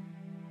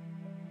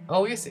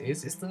 Oh, yes it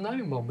is. It's the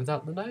gnome one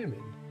without the gnome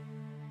in.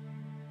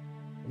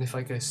 And if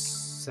I go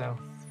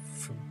south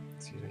from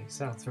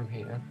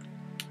here...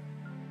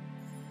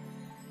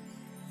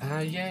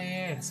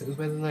 yeah, so it was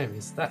where the gnome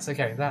is. That's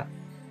okay, let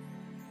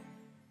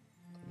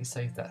me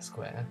save that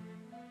square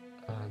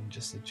and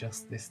just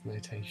adjust this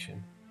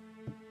notation.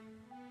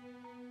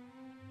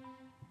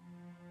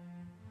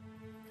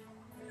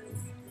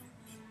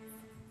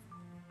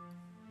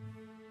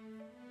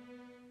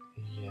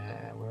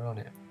 Yeah, we're on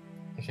it.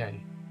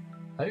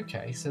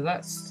 Okay, so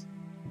that's...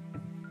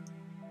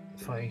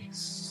 If I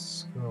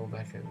scroll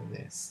back over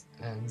this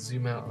and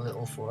zoom out a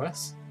little for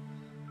us,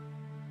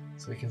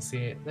 so we can see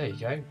it. There you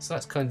go. So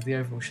that's kind of the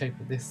overall shape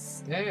of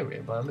this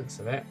area by the looks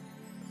of it.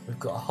 We've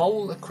got a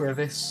hole, a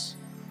crevice,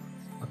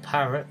 a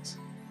parrot,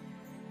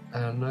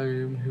 and a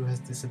gnome who has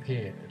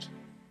disappeared.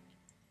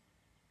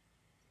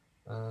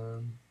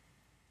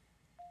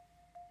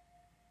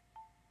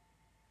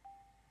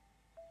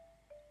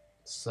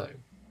 So,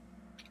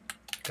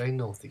 going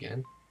north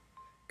again.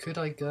 Could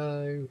I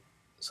go...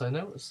 So I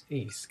know it's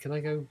east. Can I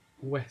go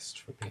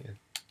west from here?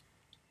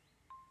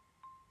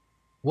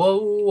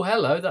 Whoa,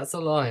 hello, that's a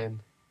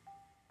lion.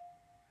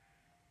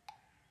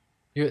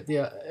 You're at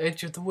the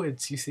edge of the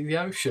woods, you see the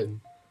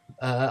ocean.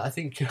 I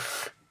think...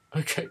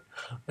 okay,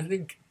 I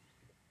think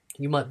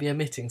you might be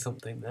omitting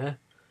something there.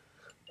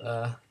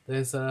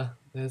 There's a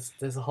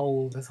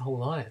whole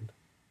lion.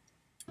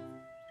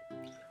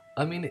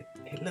 I mean,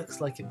 it looks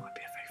like it might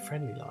be a very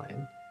friendly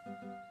lion.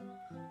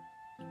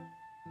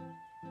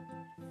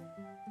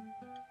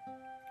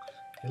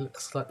 It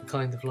looks like the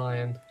kind of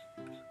lion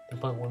You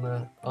might want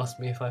to ask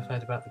me if I've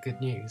heard about the good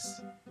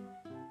news.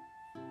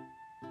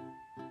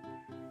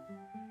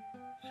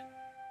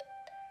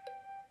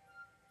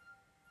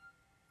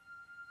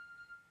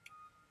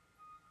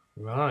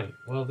 Right,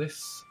 well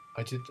this,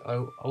 I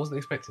wasn't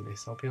expecting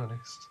this, I'll be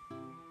honest.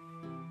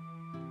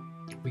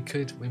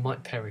 We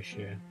might perish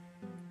here.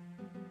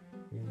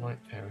 We might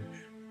perish.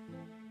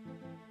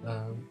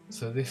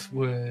 So this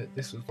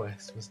was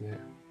west, wasn't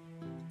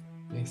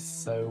it?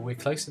 So we're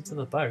closer to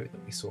the boat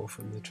that we saw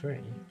from the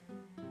tree,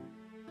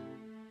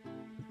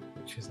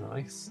 which is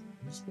nice.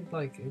 It just looked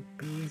like it'd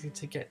be easy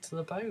to get to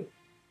the boat.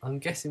 I'm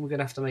guessing we're going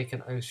to have to make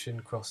an ocean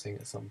crossing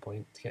at some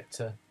point to get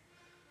to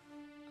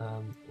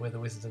where the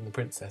wizard and the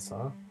princess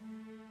are.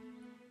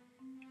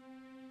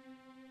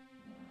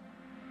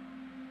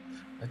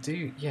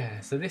 Yeah,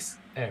 so this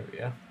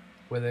area,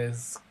 where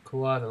there's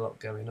quite a lot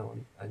going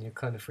on, and you're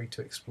kind of free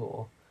to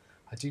explore,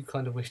 I do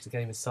kind of wish the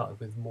game had started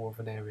with more of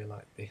an area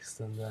like this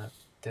than the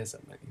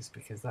desert maze,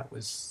 because that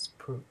was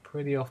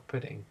pretty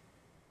off-putting,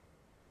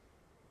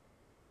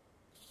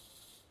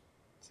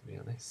 to be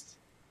honest.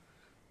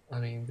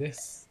 I mean,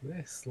 this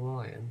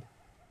lion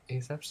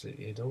is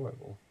absolutely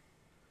adorable.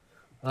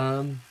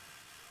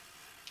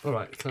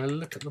 Alright, can I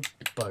look at the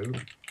boat?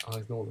 I'll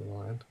ignore the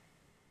lion.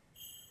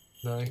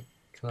 No.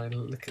 Can I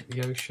look at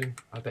the ocean?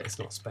 I bet it's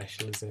not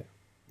special, is it?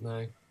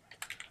 No.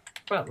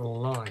 What about the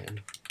lion?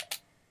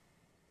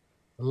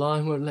 The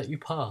lion won't let you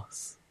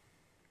pass.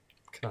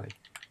 Can I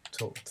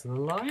talk to the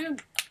lion?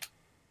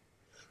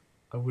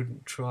 I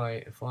wouldn't try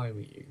it if I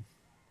were you.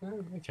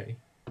 Oh, okay.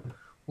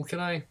 Well, can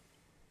I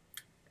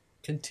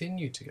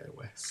continue to go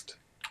west?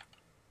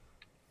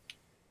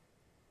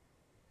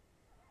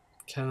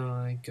 Can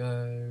I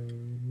go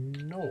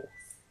north?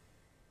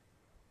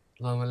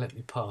 Lion won't let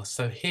me pass.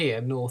 So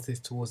here, north is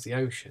towards the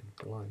ocean.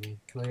 Blimey.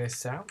 Can I go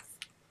south?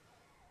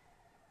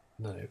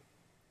 No.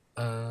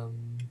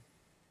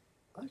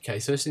 Okay,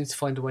 so I just need to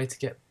find a way to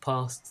get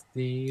past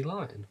the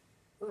lion.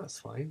 Well, that's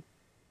fine.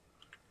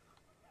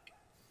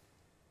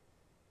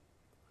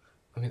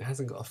 I mean, it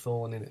hasn't got a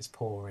thorn in its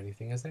paw or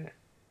anything, has it?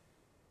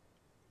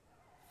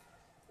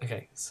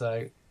 Okay,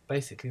 so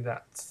basically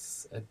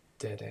that's a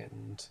dead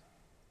end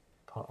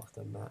part of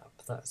the map.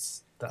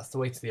 That's the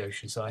way to the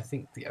ocean. So I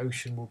think the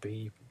ocean will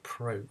be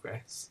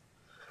progress.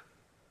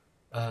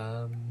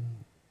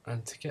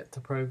 And to get to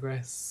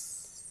progress,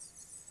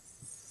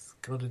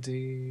 gotta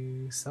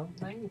do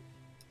something.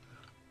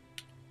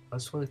 I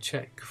just want to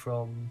check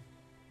from.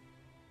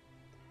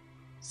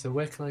 So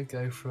where can I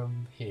go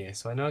from here?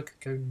 So I know I could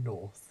go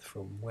north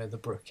from where the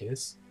brook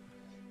is.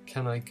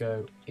 Can I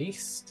go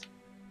east?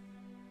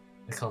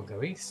 I can't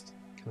go east.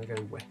 Can I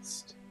go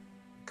west?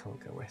 I can't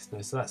go west.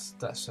 No, so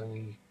that's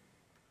only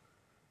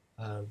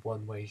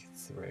one way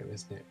through,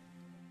 isn't it?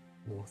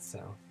 North,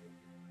 south.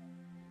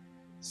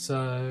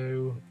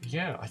 So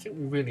yeah, I think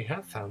we really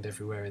have found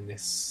everywhere in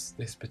this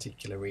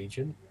particular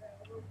region.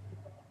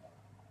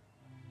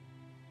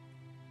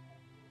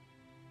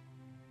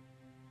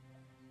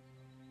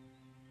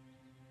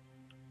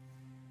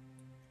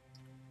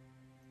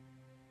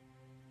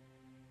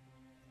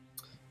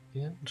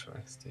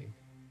 Interesting.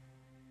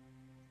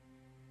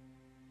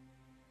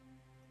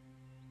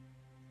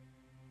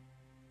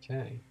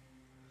 Okay.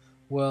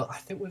 Well, I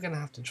think we're going to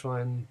have to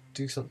try and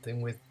do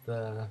something with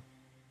the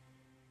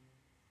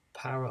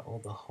parrot or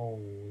the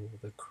hole, or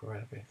the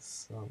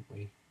crevice, aren't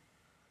we?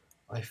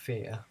 I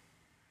fear.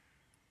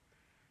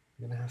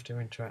 I'm going to have to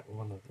interact with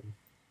one of them.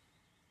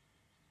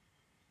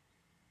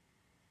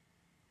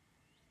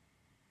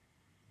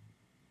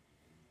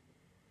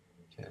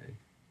 Okay.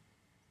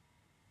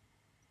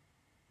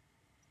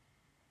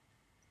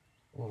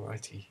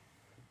 Alrighty.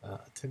 I'll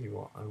tell you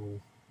what, I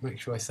will make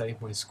sure I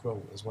save my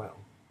scroll as well,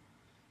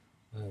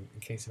 in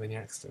case of any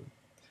accident.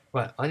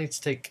 Right, I need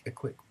to take a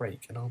quick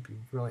break and I'll be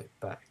right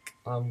back.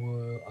 I'll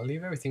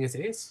leave everything as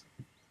it is,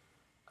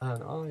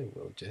 and I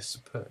will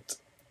just put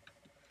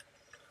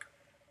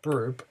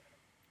Brub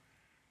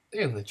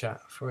in the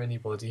chat for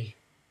anybody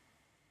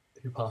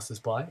who passes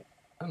by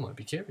and might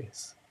be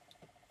curious.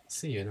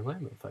 See you in a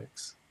moment,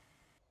 folks.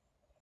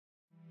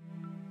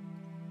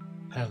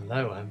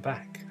 Hello, I'm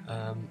back.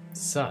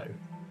 So,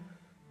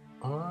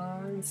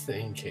 I'm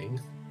thinking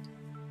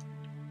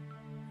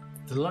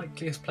the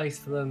likeliest place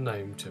for the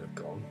gnome to have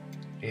gone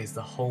is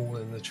the hole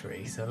in the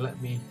tree. So let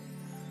me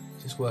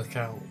just work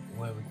out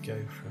where we go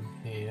from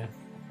here.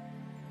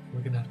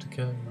 We're going to have to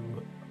go,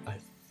 I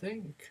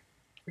think,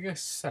 we go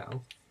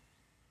south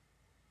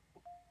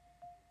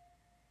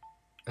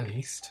and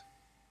east.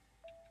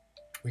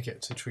 We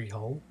get to tree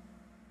hole.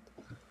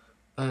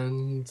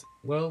 And,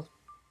 well,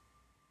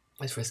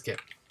 let's risk it.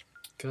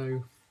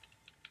 Go,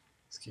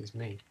 excuse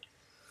me,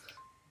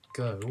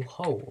 go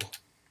hole.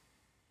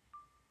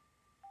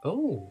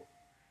 Oh,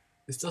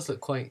 this does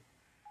look quite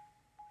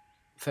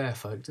fair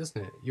folk,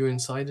 doesn't it? You're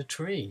inside a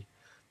tree.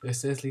 There's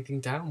stairs leading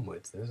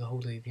downwards. There's a hole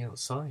leading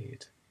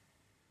outside.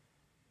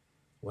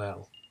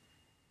 Well,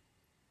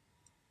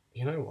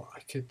 you know what? I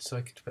could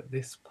put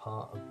this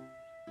part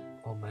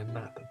on my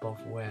map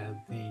above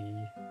where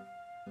the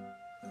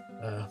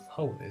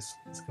hole is.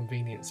 There's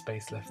convenient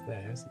space left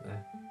there, isn't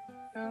there?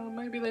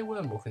 Maybe they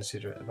were more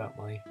considerate about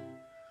my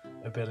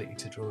ability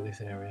to draw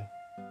this area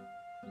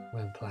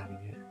when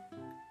planning it,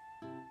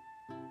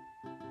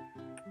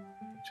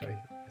 which I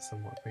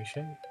somewhat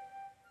appreciate.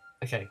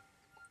 Okay,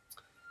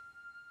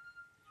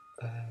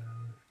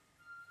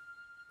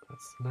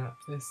 let's map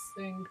this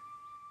thing.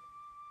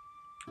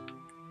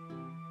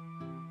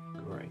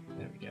 Great,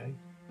 there we go.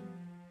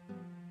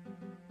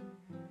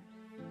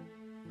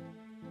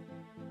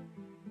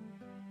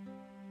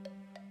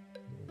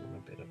 A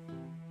bit of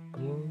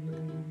blue.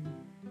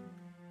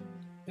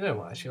 You know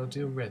what, actually I'll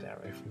do a red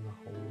arrow from the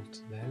hole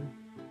to there.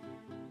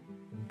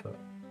 And put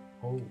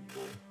hole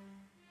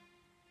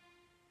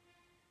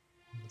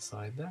on the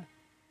side there.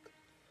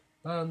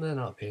 And then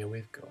up here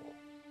we've got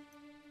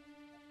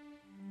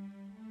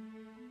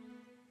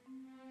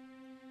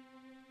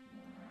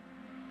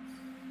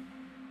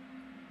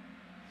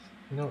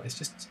you know, it's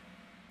just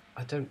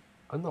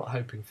I'm not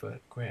hoping for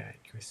great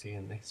accuracy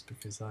in this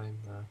because I'm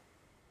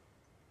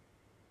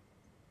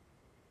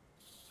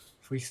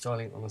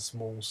freestyling on a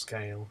small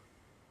scale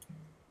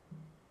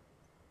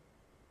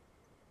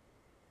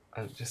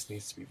and it just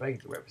needs to be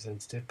vaguely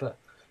representative, but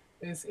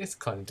it's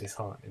kind of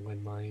disheartening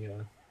when my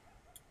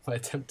my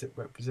attempt at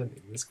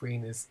representing the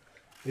screen is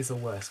a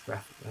worse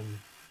graphic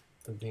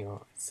than the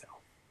art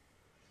itself.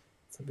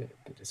 It's a bit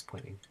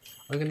disappointing.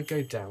 I'm going to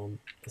go down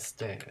the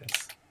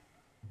stairs.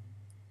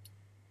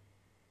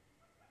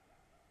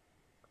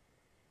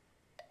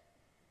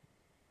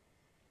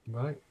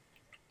 Right,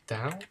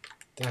 down.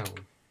 There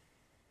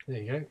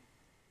you go.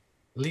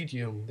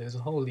 Leadium, there's a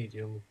whole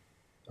leadium.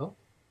 Oh,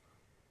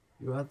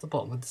 you're at the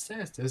bottom of the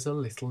stairs. There's a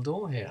little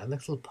door here, a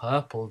little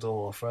purple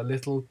door for a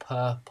little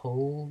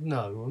purple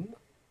gnome.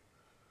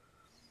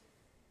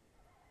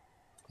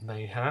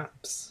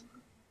 Mayhaps.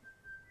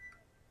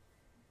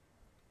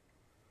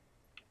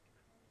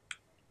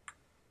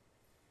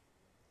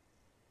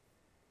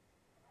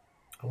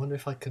 I wonder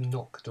if I can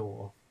knock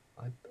door.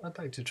 I'd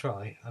like to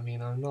try. I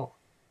mean, I'm not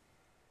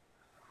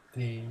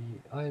I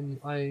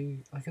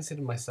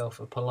consider myself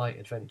a polite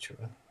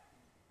adventurer.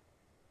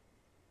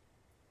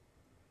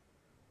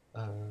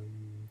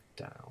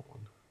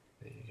 Down.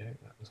 There you go.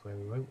 That was where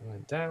we went. We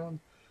went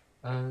down,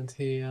 and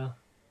here.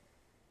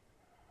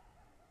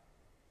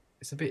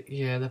 It's a bit,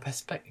 yeah, the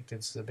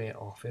perspective's a bit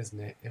off, isn't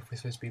it? If we're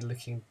supposed to be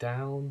looking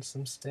down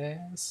some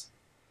stairs,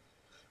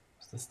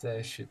 so the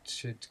stairs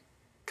should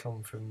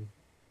come from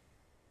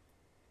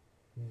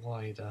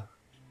wider.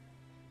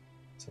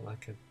 So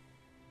like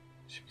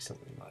should be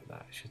something like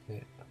that, shouldn't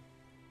it?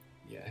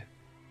 Yeah,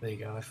 there you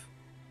go. I've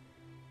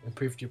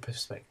improved your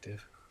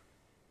perspective.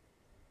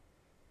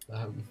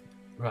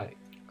 Right,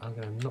 I'm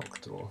going to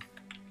knock door.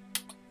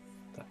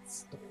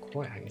 That's not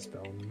quite how you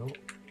spell knock.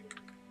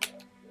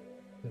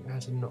 I don't know how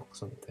to knock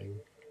something.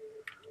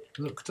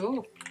 Look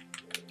door.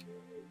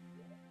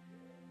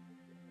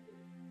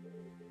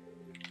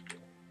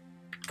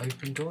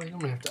 Open door. You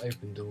normally have to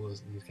open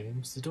doors in these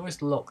games. The door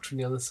is locked from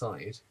the other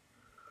side.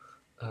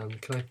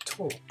 Can I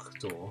talk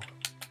door?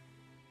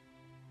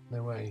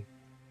 No way.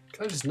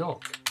 Can I just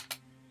knock?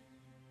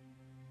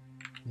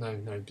 No,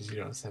 because you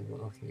don't understand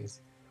what knocking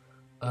is.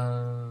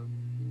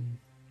 Can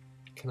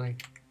I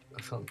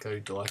can't go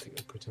door. I think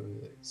I put on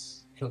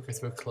this. You can't go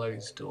through a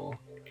closed door.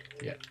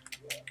 Yeah.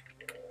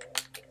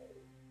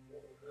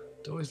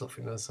 Door is locked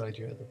from the other side.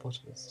 You're at the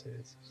bottom of the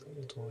stairs. There's a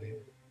little door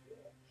here.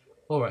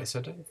 Alright, so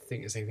I don't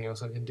think there's anything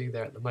else I can do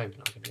there at the moment.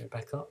 I'm going to go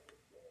back up.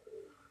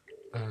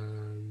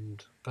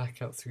 And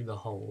back out through the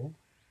hole.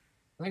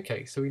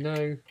 Okay, so we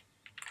know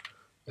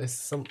there's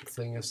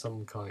something of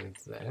some kind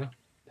there.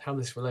 How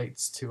this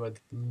relates to a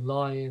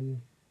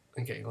lion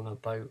and getting on a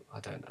boat,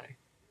 I don't know.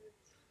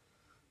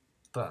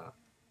 But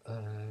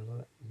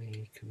let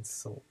me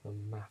consult the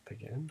map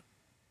again.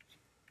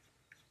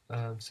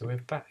 So we're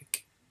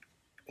back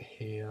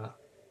here.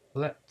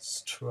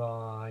 Let's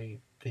try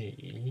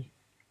the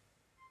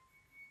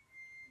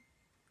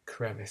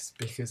crevice,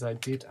 because I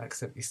did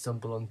accidentally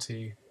stumble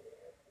onto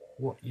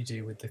what you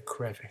do with the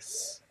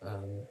crevice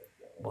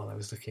while I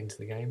was looking into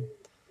the game.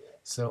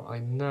 So I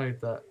know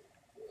that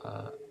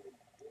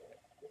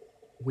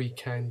we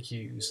can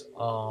use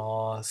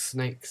our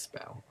snake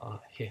spell, our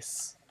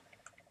hiss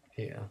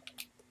here,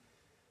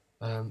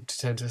 to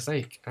turn to a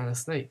snake, and a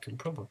snake can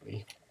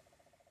probably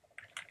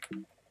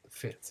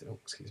fit through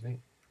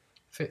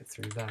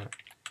that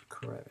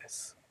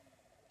crevice.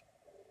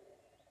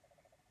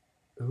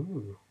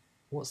 Ooh,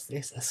 what's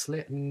this? A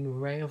slit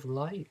and ray of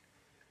light?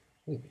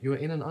 Ooh, you are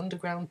in an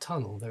underground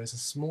tunnel. There is a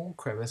small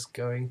crevice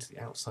going to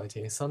the outside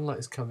here. Sunlight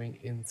is coming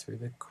in through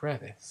the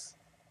crevice.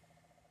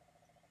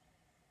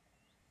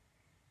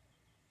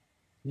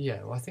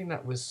 Yeah, well, I think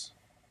that was.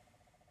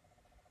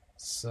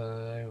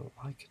 So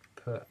I could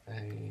put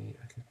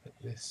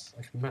this.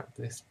 I could map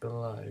this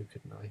below,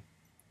 couldn't I?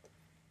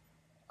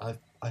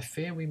 I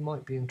fear we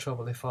might be in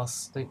trouble if our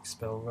snake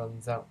spell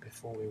runs out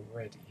before we're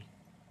ready.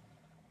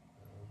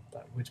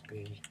 That would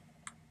be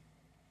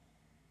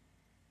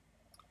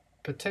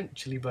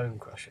potentially bone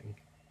crushing.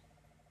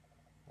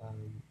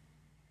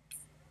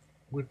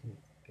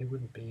 it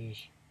wouldn't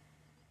be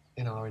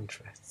in our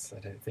interests,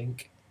 I don't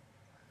think.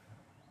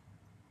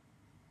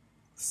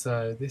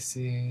 So this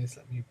is,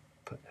 let me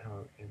put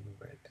out in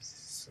red, this is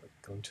sort of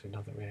gone to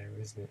another area,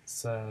 isn't it?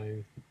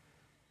 So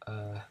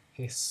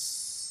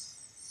Hiss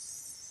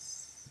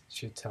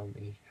should tell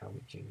me how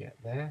we can get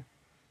there,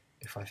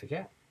 if I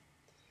forget.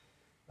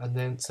 And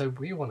then, so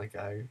we want to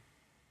go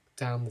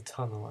down the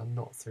tunnel and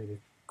not through the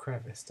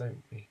crevice,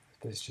 don't we?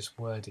 But it's just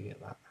wording it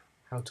that,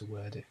 how to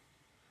word it.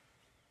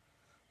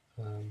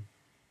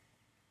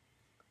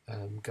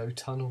 Go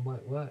tunnel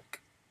might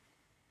work.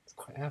 It's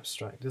quite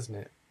abstract, isn't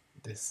it?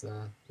 This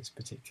this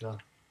particular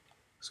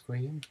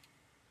screen.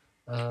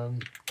 Go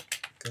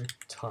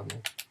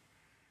tunnel.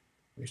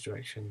 Which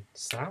direction?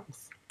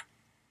 South?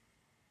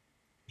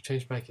 You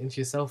change back into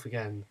yourself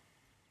again.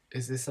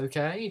 Is this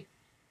okay?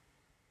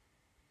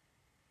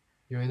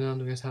 You're in an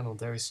underground tunnel.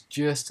 There is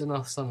just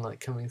enough sunlight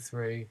coming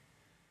through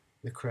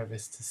the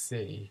crevice to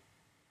see.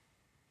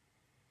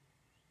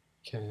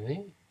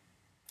 Okay.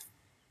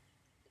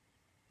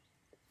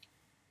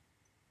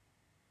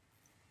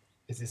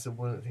 Is this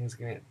one that things are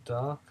going to get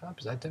darker?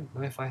 Because I don't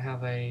know if I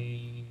have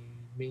a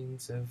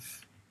means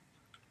of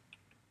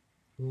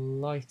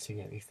lighting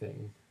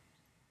anything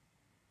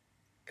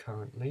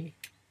currently.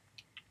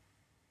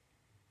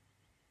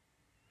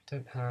 I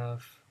don't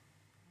have...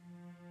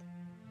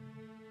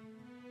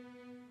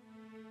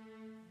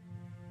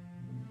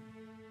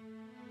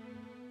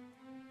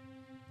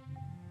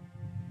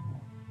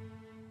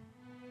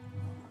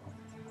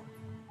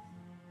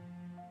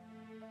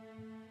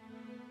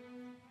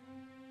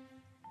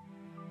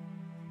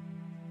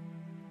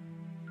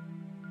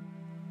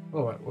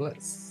 Alright, well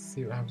let's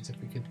see what happens if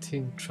we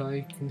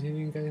try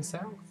continuing going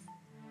south.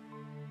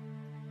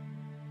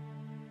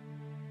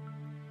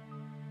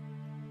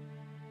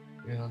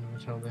 Under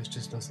the tunnel, there's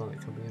just no sunlight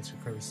coming into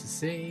the crevice to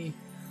see.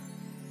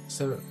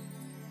 So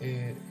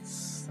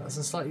that's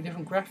a slightly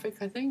different graphic,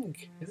 I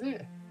think, is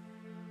it?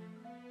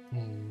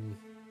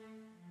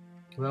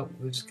 Well,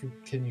 we'll just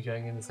continue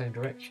going in the same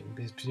direction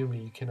because presumably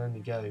you can only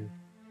go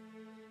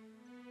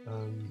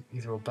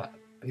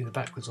either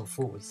backwards or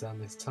forwards down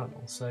this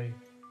tunnel. So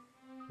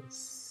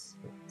let's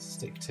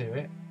stick to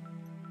it.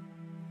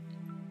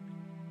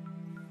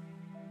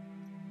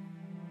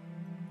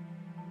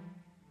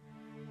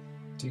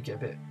 Do get a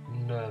bit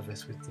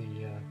nervous with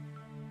the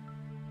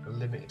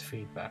limited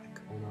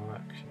feedback on our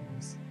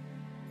actions.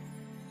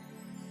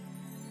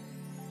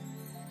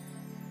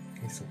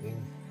 In case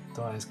something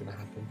dire is going to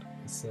happen.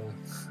 It's a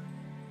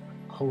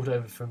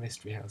holdover from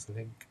Mystery House, I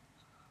think.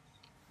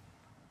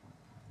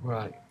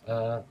 Right,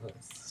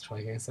 let's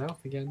try going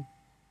south again.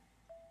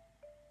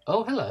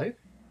 Oh, hello!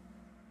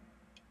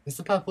 It's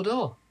the purple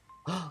door!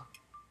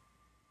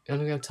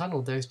 Underground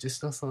tunnel, there's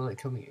just no sunlight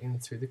coming in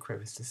through the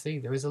crevice to see.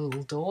 There is a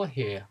little door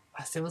here.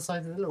 That's the other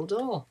side of the little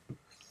door.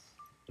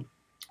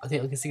 I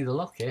think I can see the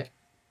locket.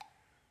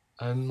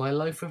 And my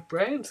loaf of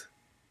bread.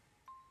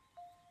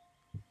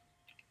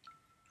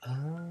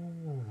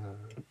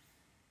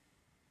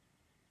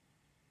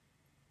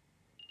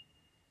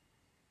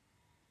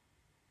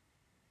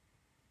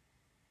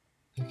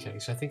 Okay,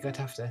 so I think I'd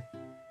have to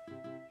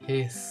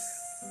hiss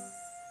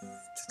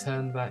to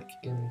turn back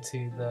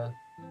into the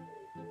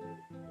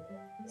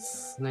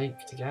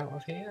snake to get out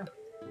of here?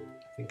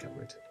 I think I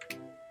would.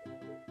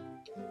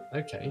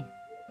 Okay,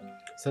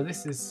 so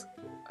this is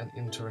an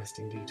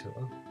interesting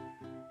detour.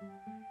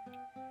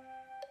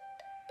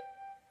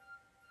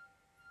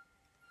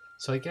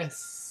 So I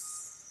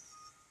guess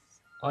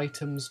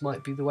items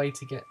might be the way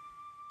to get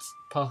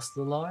past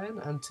the lion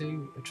and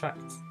to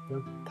attract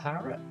the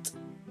parrot.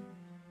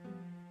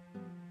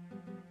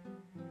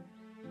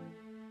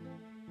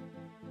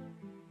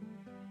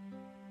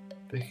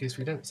 Because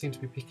we don't seem to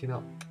be picking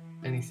up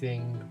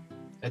anything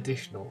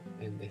additional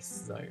in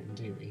this zone,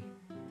 do we?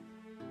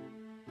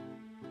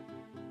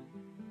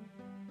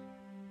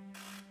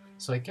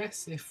 So I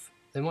guess if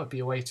there might be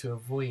a way to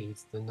avoid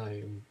the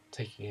gnome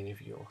taking any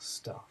of your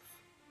stuff.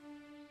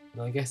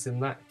 And I guess in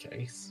that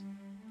case...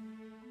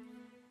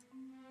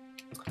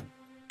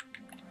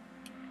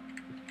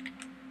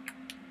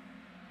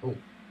 Oh,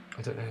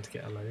 I don't know how to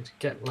get a load.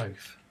 Get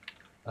loaf.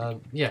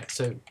 Yeah,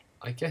 so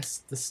I guess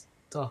the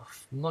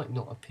stuff might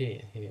not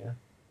appear here.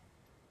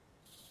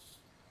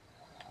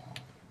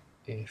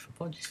 If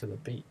apologies for the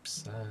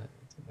beeps, I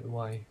don't know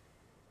why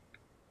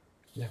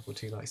Level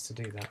 2 likes to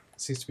do that.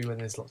 It seems to be when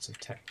there's lots of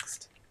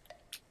text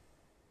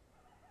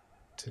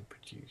to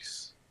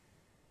produce.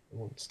 It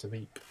wants to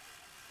beep.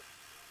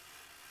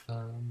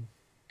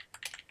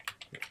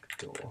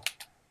 Door.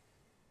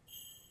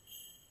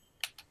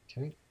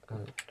 Okay,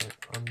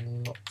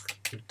 unlock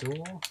the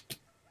door.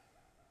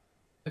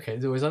 Okay,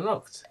 the door is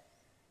unlocked.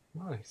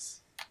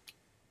 Nice.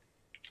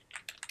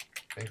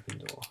 Open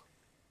door.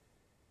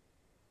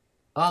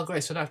 Ah,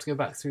 great, so I don't have to go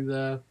back through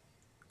the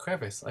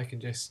crevice. I can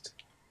just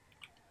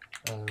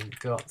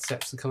go up the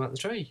steps and come out the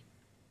tree.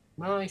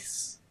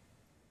 Nice.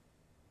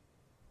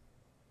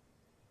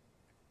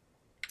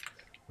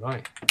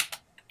 Right,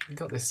 we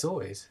got this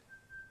sorted.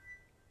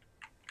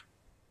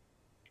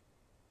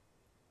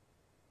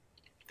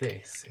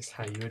 this is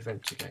how you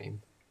adventure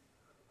game.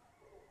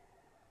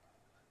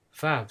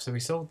 Fab. So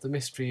we solved the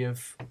mystery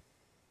of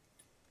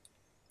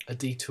a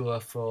detour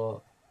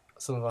for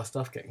some of our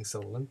stuff getting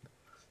stolen,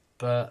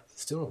 but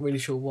still not really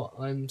sure what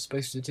I'm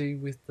supposed to do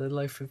with the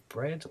loaf of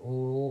bread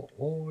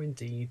or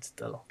indeed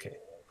the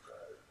locket.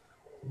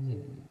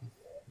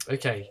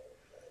 Okay,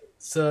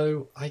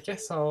 so I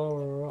guess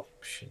our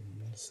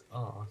options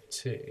are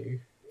to...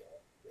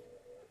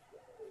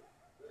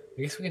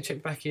 I guess we can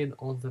check back in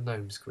on the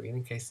gnome screen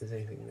in case there's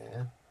anything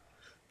there.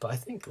 But I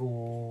think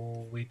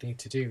all we need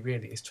to do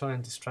really is try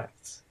and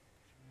distract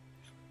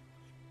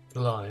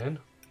the lion,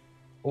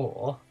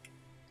 or...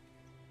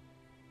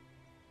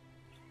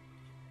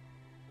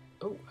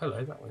 Oh,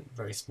 hello, that went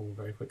very small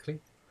very quickly.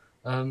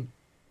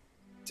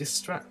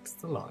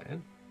 Distract the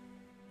lion,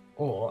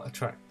 or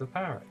attract the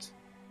parrot.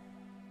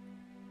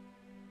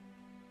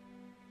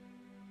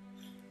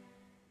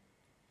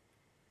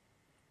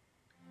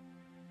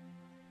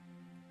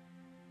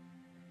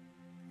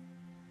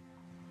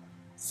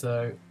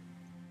 So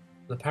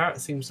the parrot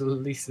seems the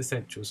least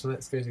essential, so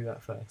let's go do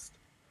that first.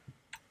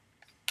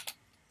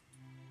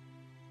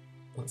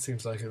 That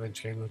seems like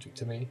adventure game logic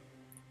to me.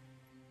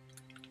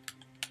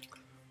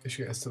 This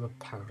should get us to the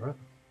parrot.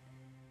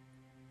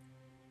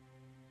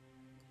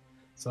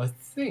 So I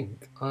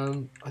think,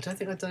 I don't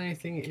think I've done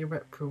anything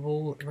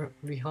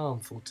irreparably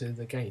harmful to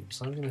the game,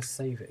 so I'm going to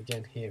save it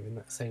again here in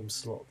that same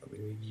slot that we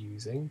were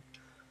using.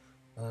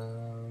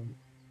 Do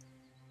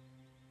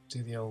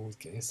the old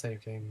getting a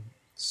save game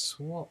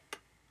swap,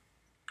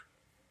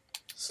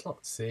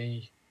 slot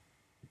C,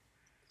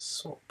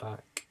 swap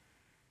back,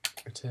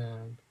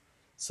 return.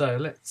 So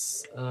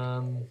let's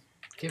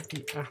give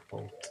the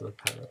apple to the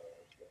parrot.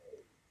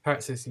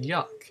 Parrot says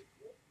yuck.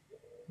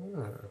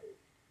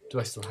 Do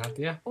I still have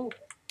the apple?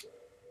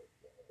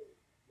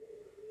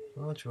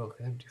 Large rock,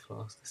 an empty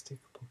flask, a stick,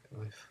 a pocket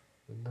knife,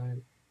 a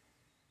note,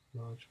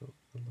 large rock,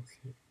 a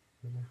locket,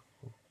 an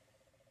apple,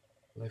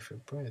 a loaf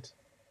of bread.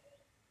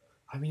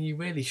 I mean, you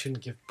really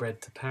shouldn't give bread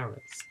to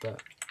parrots,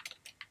 but...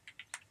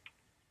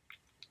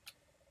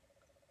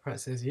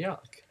 Parrot says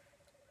yuck.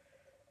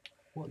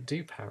 What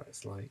do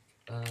parrots like?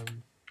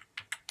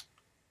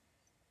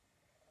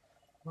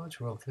 Large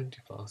rock, an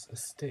empty flask, a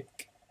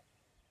stick,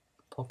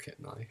 a pocket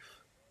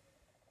knife.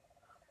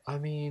 I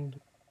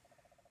mean...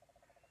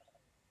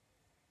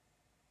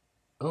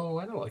 Oh,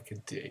 I know what I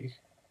could do.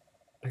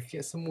 I could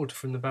get some water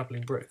from the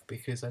Babbling Brook,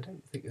 because I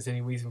don't think there's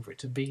any reason for it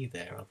to be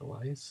there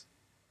otherwise.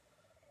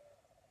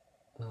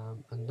 A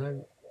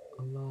note,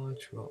 a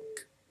large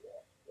rock,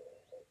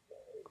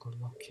 a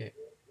locket.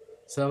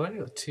 So I've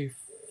only got 2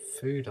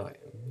 food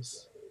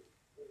items.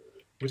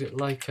 Would it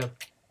like a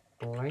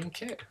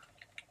blanket?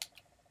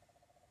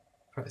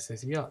 Perhaps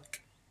says yuck.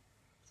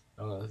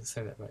 Oh, it doesn't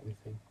say that about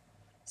anything.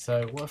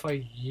 So what if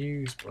I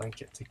use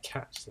blanket to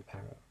catch the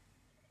parrot?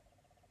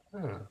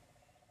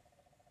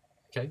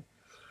 Okay.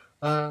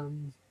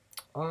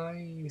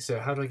 So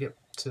how do I get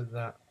to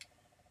that?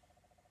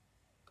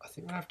 I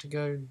think I have to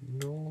go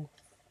north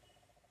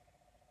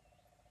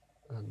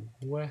and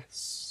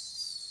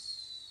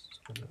west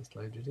when that's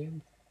loaded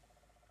in.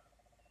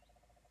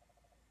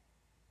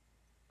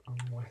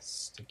 And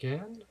west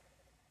again.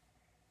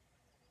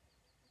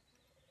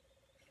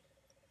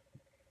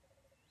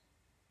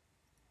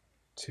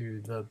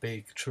 To the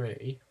big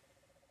tree.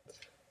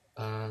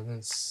 And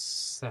then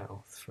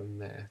south from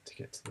there to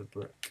get to the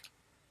brook.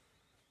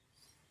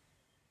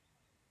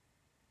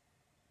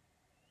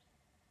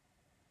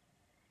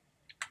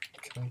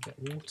 Can I get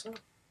water?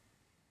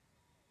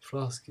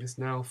 Flask is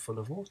now full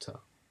of water.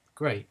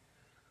 Great.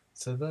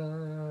 So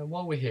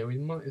while we're here, we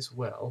might as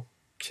well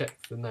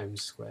check the gnome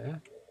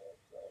square.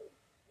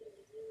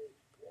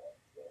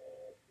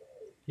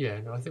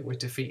 Yeah, no, I think we've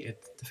defeated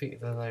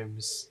the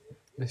gnome's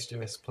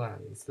mischievous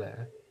plans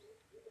there.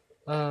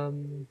 So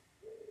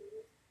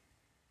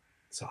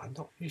I'm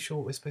not really sure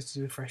what we're supposed to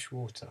do with fresh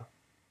water.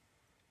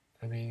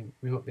 I mean,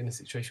 we might be in a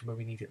situation where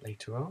we need it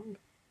later on.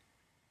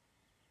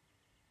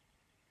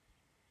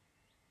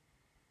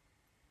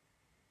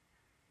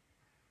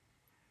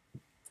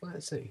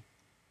 Let's see.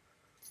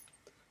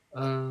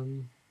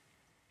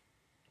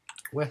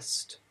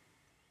 West.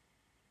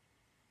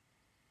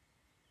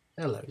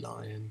 Hello,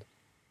 lion.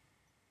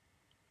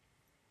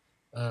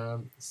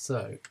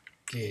 So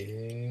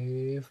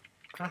give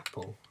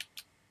apple.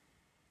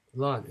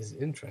 Lion is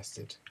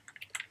interested.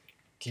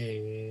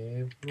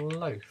 Give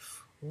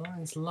loaf.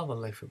 Lions love a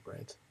loaf of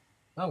bread.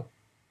 Oh,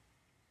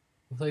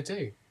 well, they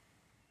do.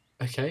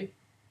 Okay.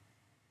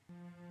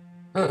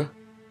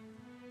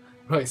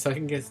 Right, so I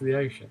can get to the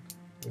ocean,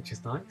 which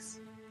is nice.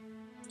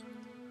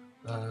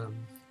 I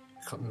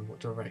can't remember what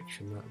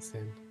direction that's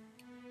in.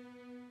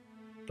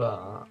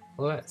 But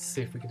let's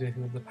see if we can do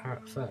anything with the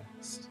parrot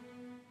first.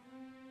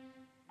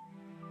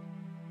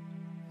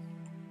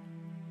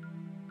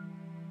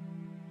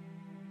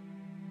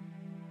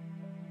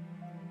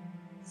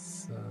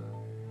 So,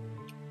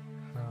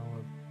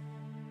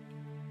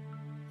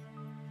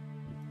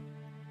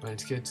 I need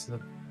to go to the...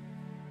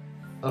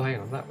 Oh, hang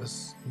on, that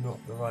was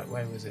not the right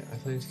way, was it?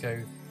 I need to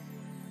go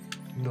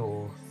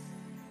north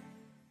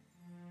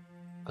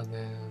and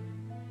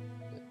then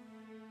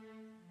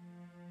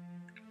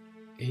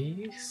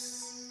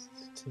east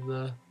to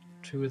the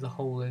tree with a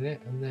hole in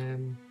it, and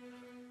then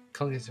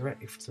can't get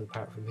directly to the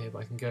parrot from here, but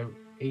I can go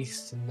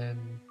east and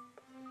then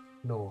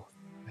north,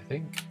 I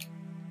think.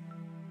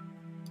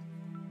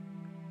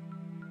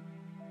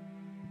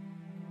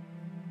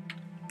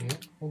 Yeah,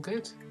 all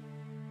good.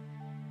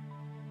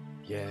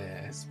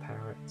 Yes,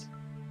 parrot.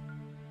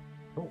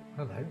 Oh,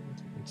 hello. I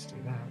didn't need to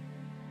do that.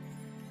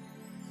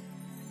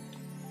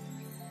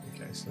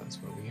 Okay, so that's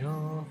where we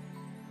are.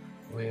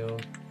 We'll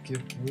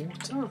give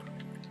water.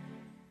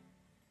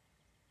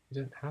 We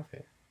don't have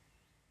it.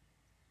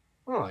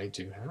 Oh, I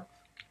do have.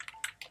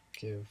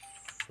 Give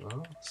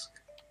flask.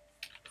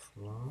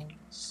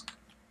 Flask.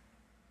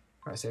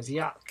 Right, it says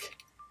yuck.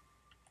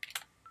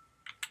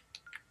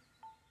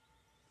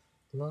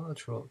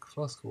 Large rock,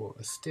 flask of water,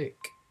 a stick,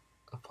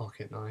 a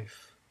pocket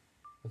knife,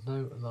 a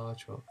note, a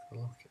large rock, a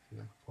locket,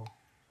 an apple,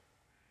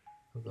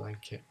 a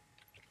blanket.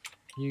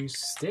 Use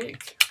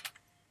stick.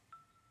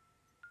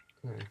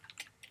 Oh.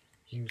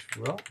 Use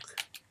rock.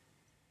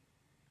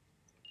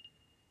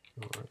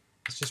 Alright,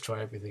 let's just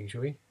try everything,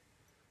 shall we?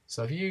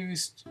 So I've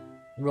used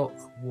rock,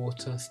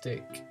 water,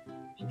 stick,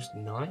 used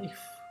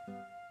knife.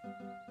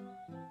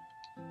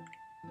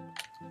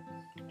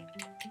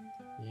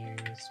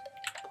 Use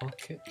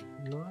pocket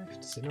knife.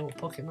 Does it know what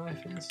pocket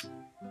knife is?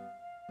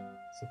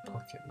 It's a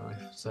pocket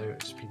knife, so it'd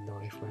just be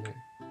knife, won't it?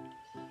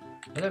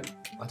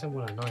 I don't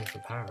want a knife, a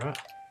parrot.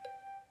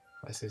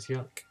 It says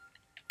yuck.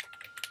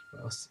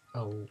 What else?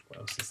 Oh, what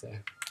else is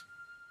there?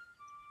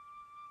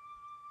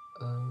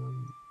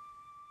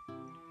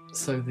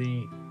 So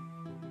the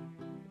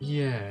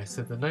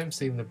gnome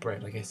seeing the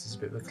bread, I guess, is a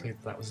bit of a clue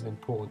that was an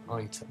important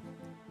item.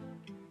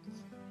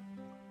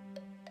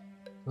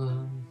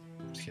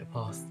 Let's get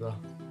past the.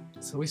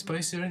 So are we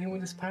supposed to do anything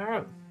with this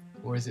parrot,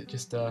 or is it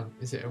just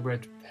is it a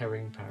red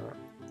herring parrot?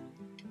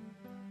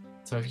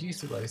 So I've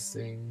used all those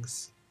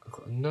things. I've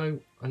got a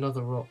note,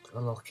 another rock, a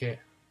locket.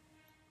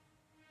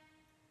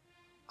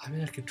 I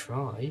mean, I could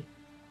try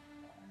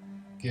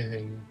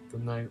giving the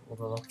note or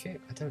the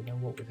locket. I don't know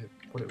what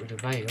it would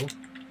avail.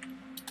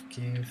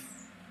 Give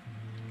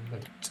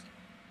note.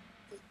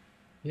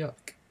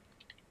 Yuck.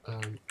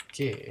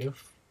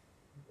 Give.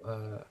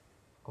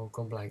 Oh,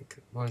 gone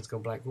blank. Mine's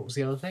gone blank. What was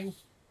the other thing?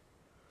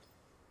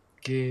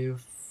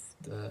 Give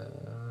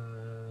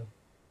the.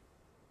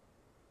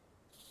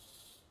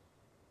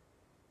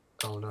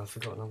 Oh no, I've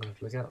forgotten. I'm going to have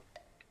to look up.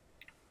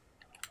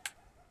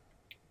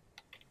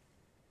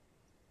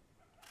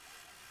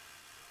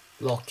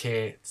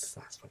 Lockets.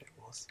 That's what it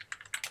was.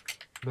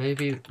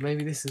 Maybe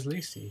this is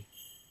Lucy.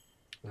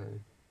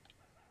 No.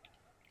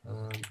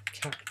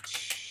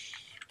 Catch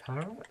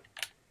parrot.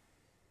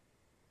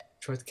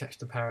 Try to catch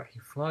the parrot. He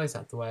flies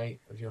out the way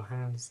of your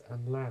hands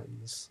and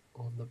lands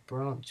on the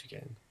branch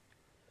again.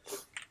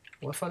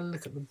 What if I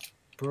look at the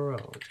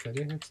branch? Can I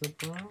do anything to the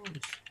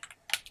branch?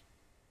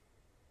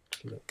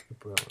 Look at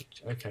the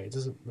branch. Okay, it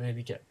doesn't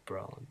really get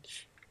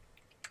branch.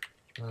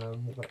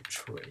 What about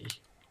tree?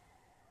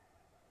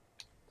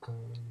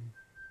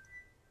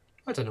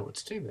 I don't know what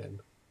to do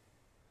then.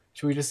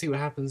 Should we just see what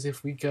happens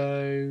if we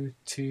go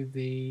to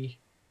the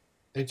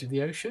edge of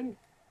the ocean?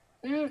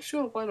 Yeah,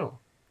 sure, why not?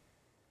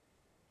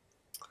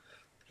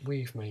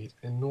 We've made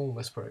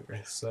enormous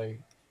progress, so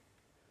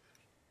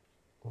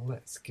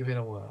let's give it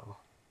a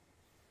whirl.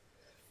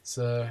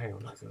 So, hang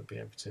on, I've got to be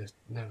able to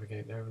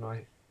navigate there, haven't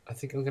I? I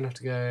think I'm going to have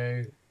to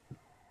go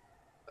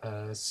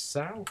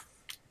south,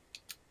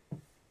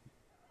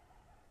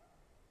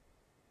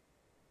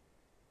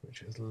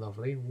 which is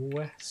lovely,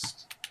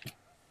 west,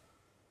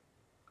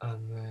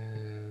 and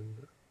then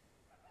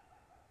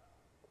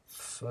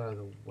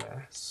further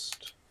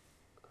west,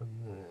 and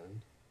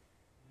then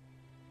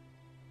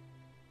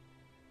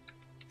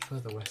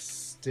further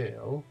west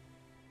still,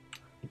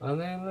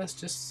 and then let's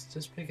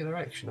just pick a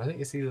direction. I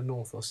think it's either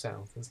north or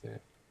south, isn't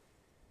it?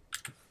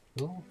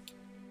 Oh,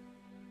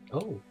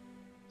 oh,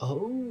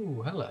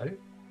 oh, hello.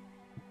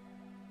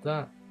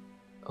 That,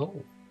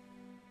 oh,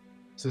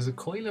 so there's a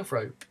coil of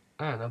rope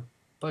and a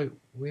boat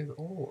with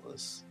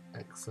oars.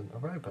 Excellent, a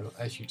rowboat,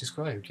 as you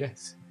described.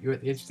 Yes, you're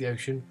at the edge of the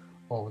ocean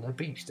on a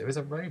beach. There is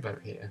a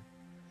rowboat here.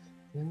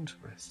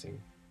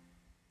 Interesting.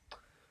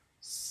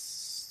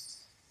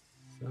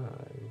 So,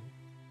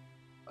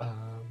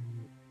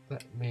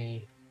 let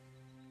me.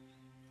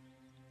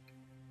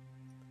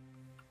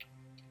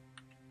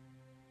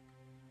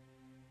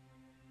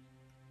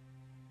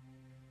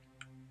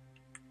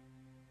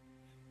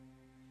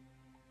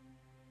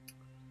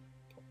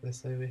 Pop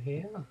this over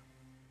here.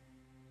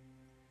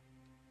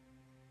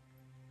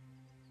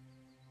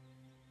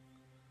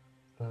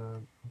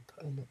 I'll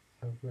put in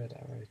a red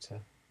arrow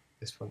to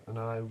this one, and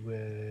I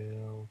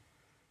will.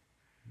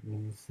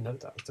 No,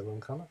 that was the wrong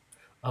colour.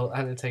 I'll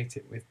annotate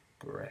it with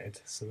bread,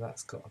 so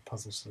that's got a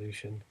puzzle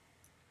solution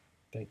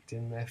baked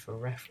in there for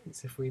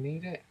reference if we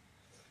need it.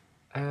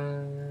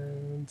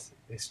 And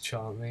this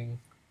charming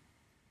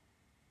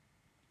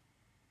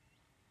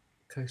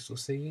coastal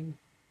scene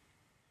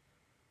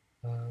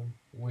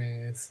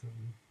with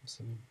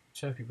some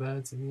chirpy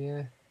birds in the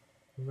air.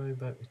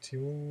 rowboat with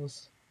 2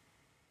 oars.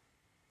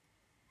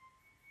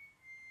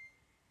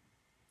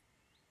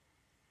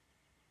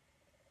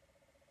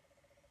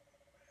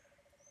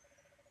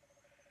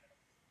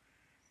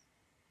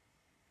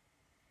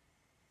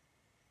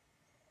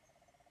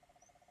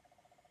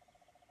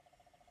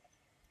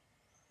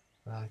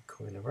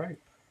 Coil of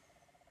rope.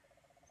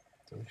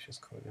 Delicious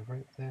coil of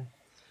rope there.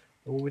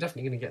 Well, we're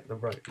definitely going to get the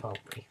rope, aren't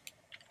we?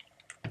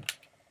 A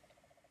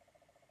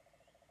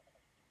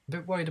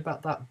bit worried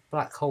about that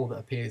black hole that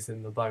appears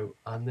in the boat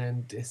and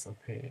then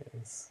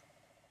disappears.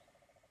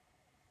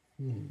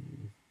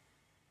 Can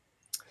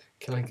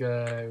I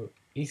go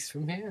east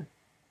from here?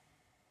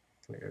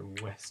 Can I go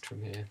west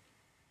from here?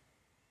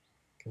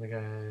 Can I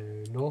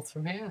go north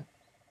from here?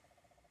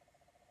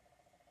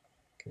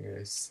 Can I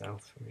go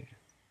south from here?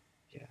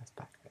 Yeah, it's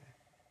back there.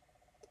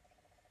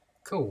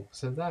 Cool,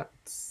 so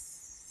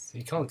that's...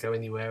 You can't go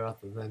anywhere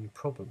other than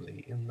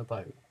probably in the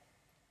boat.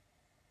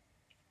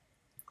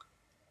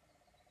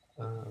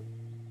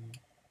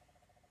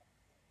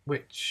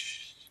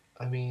 Which,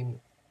 I mean,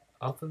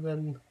 other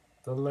than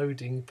the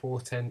loading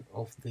portent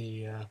of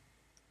the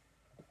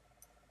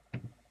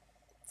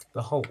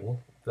hole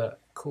that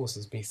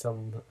causes me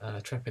some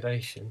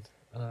trepidation,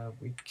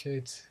 we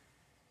could...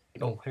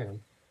 Oh, hang on.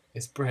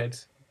 It's bread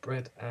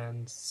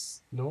and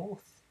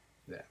north?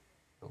 Yeah.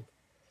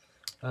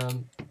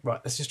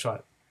 Right, let's just try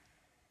it.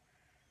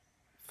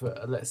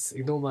 Let's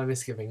ignore my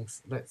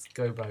misgivings. Let's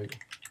go boat.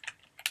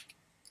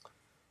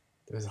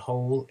 There's a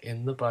hole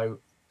in the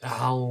boat.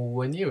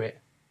 Oh, I knew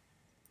it.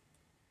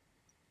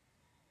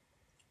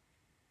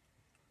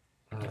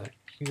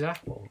 Use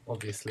apple,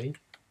 obviously.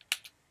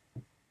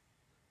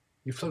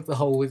 You plug the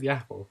hole with the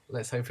apple.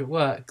 Let's hope it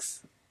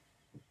works.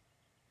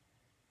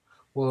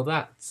 Well,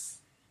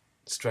 that's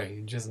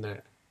strange, isn't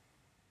it?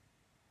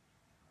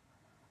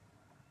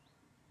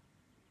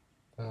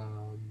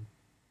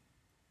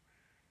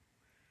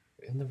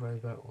 In the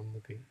rowboat on the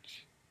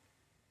beach.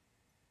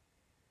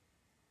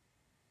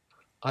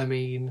 I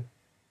mean,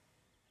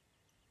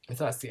 if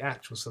that's the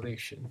actual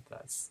solution,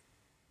 that's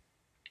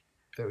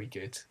very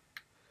good.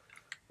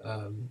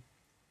 And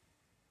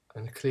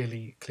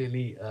clearly,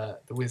 the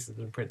wizard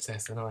and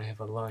princess and I have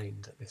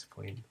aligned at this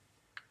point.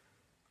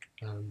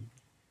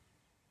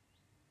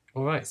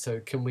 All right, so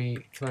can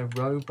I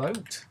row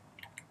boat?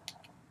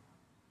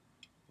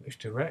 Which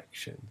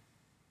direction?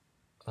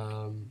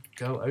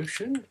 Go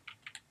ocean?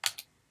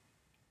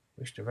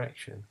 Which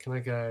direction? Can I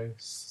go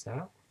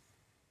south?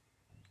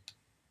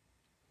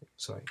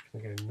 Sorry, can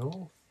I go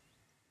north?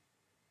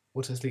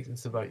 What has leaked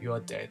into the boat? You are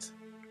dead.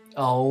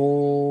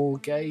 Oh,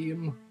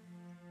 game.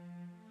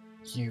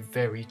 You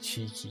very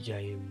cheeky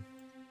game.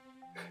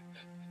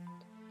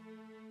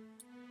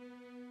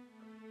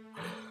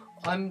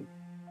 I'm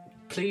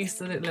pleased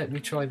that it let me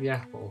try the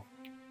apple.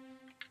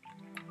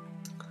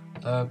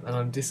 And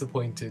I'm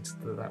disappointed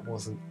that that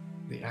wasn't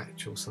the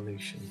actual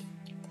solution.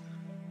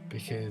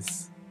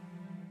 Because,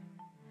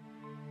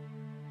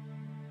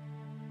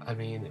 I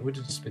mean, it would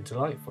have just been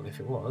delightful if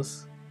it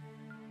was.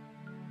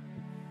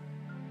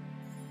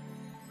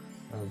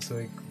 So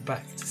we're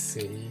back to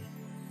sea.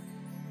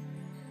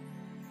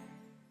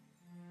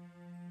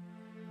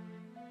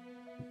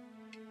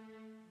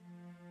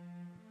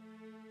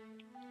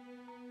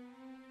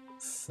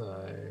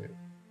 So,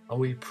 are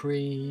we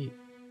pre-lion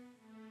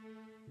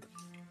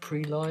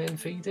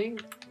feeding?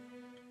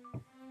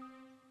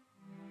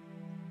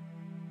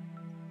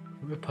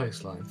 We're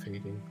post-lion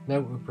feeding.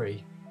 No, we're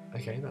pre.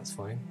 Okay, that's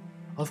fine.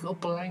 I've got a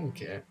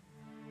blanket.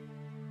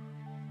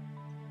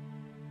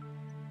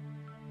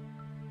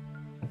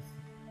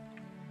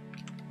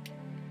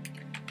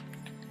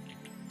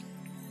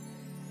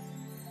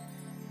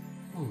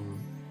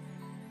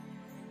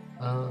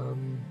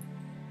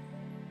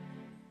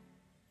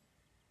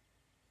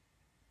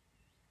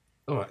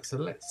 Alright, so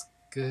let's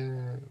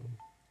go...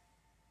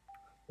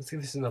 Let's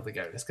give this another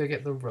go. Let's go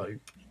get the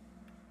rope.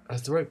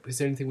 As the rope is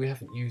the only thing we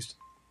haven't used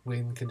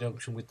in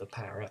conjunction with the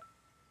parrot,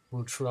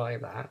 we'll try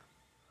that.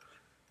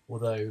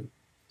 Although,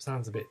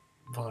 sounds a bit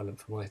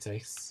violent for my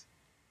tastes.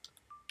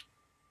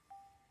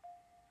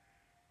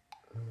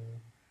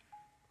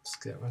 Let's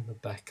get around the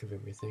back of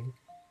everything.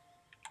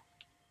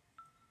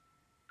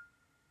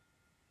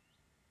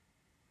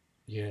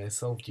 Yeah,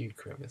 solved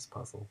euchre in this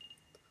puzzle.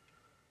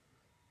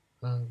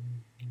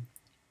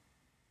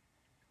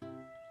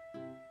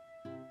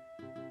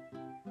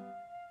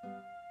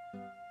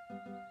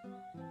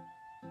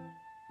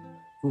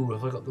 Ooh,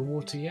 have I got the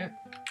water yet?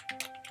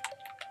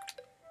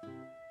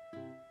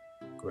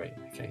 Great,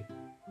 okay.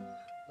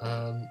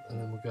 And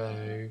then we'll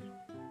go...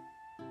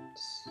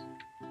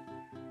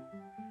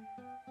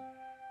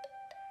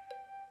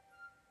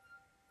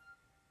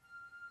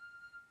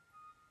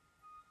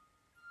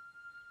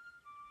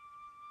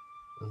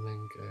 And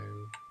then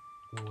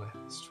go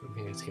west from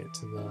here to get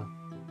to the...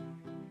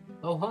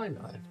 Oh, hi,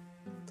 lion.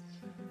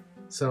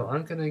 So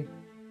I'm going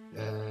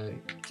to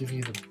give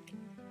you the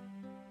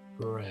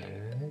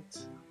bread.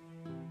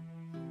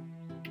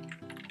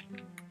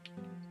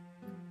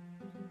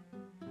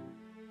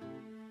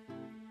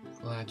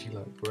 Glad you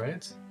like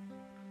bread.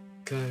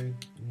 go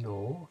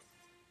north.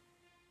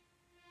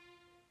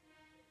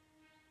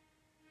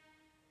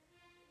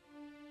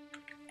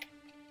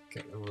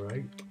 Get the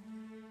rope.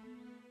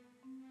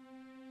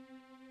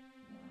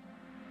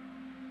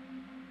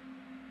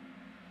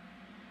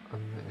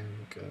 And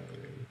then go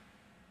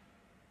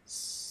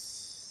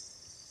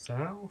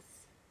south.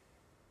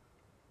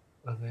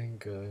 And then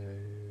go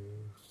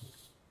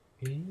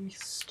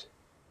east.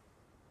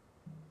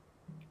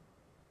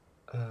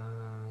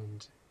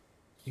 And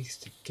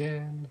east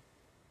again.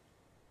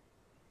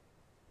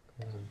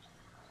 And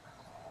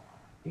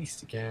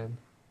east again.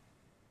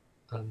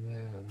 And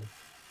then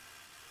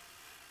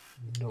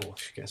north.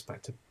 She gets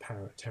back to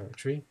parrot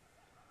territory.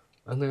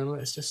 And then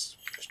let's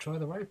just try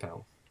the rope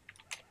out.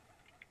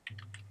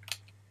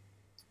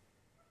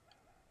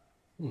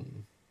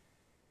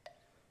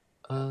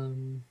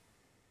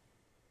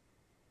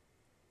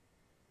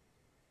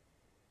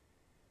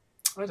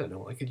 I don't know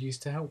what I could use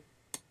to help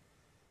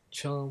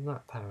charm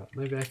that parrot.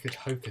 Maybe I could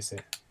hocus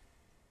it.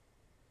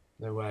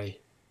 No way.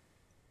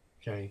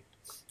 Okay.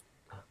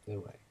 No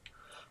way.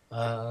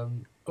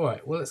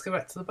 Alright, well let's go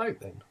back to the boat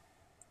then.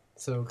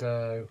 So we'll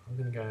go, I'm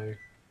going to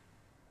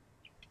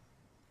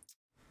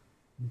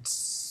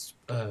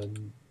go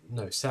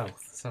no,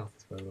 south. South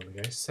is where we want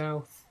to go.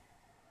 South,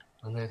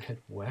 and then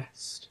head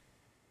west.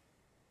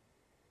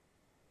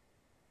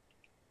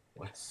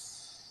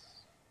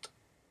 West.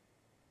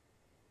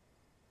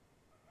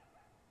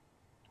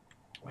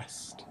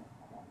 West.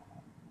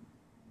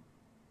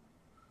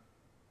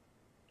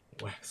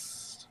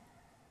 West.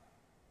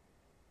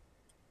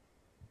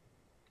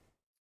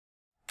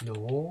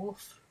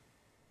 North.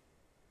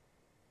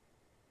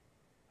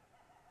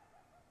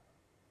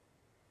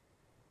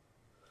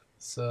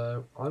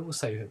 So I will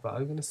save it, but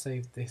I'm going to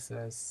save this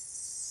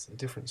as a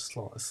different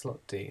slot, a slot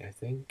D, I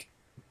think,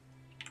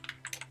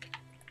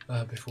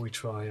 before we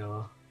try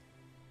our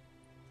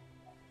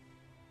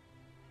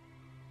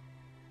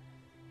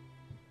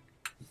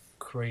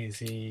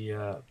crazy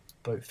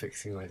boat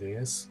fixing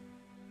ideas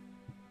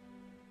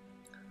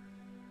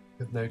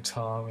with no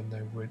tar and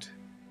no wood.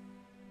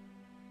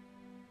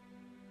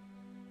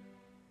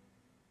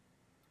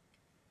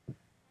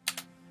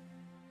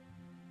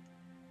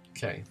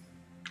 Okay.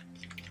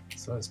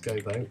 So let's go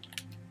boat.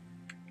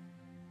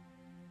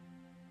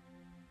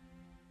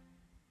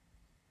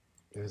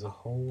 There's a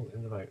hole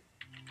in the boat.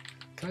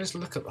 Can I just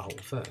look at the hole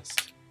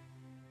first?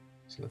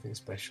 There's nothing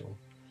special.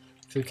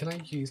 So can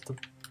I use the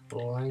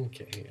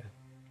blanket here?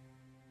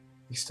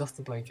 You stuff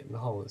the blanket in the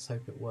hole, let's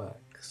hope it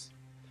works.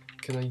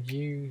 Can I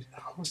use...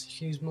 I want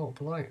to use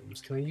multiple items.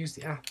 Can I use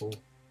the apple?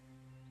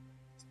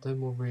 There's no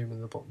more room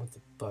in the bottom of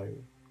the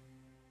boat.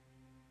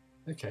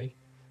 Okay.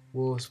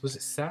 Was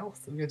it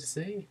south that we're going to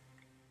see?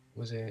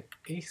 Was it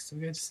east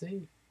we're going to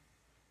see?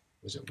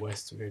 Was it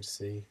west we're going to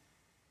see?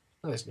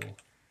 No, it's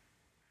north.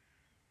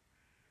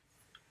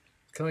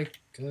 Can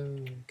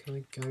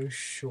I go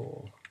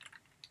shore?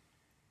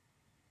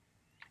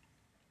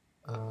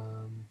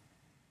 Can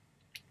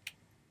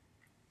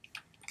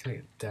I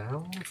get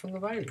down from the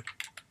boat?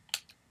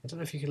 I don't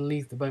know if you can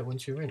leave the boat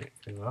once you're in it.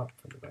 Can I go up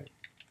from the boat?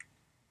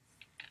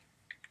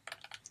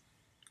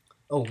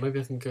 Oh,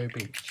 maybe I can go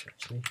beach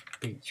actually.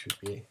 Beach would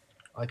be...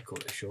 I'd call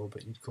it a shore,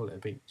 but you'd call it a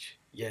beach.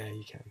 Yeah,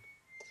 you can.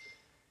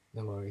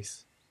 No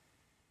worries.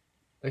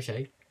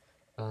 Okay,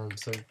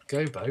 so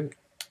go boat.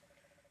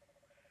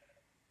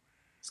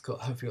 It's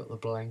got, hopefully got the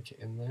blanket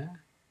in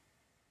there.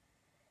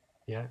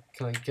 Yeah,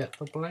 can I get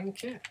the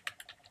blanket?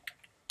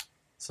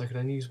 So I can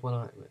only use one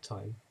item at a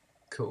time.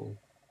 Cool.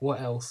 What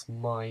else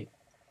might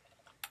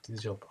do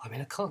the job? I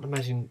mean, I can't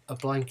imagine a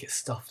blanket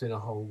stuffed in a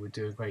hole would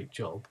do a great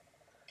job.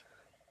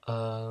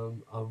 A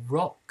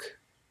rock.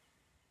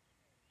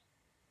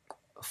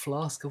 A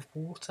flask of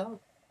water.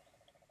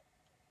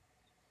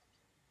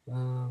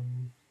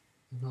 And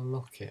a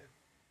locket.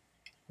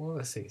 Well,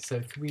 let's see. So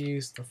can we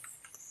use the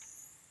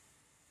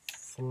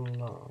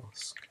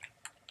flask?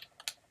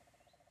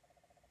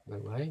 No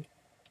way.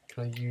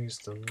 Can I use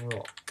the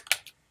rock?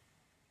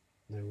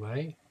 No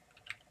way.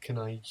 Can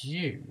I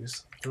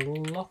use the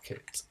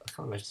locket? I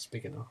can't imagine it's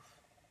big enough.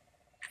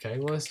 Okay,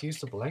 well let's use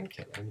the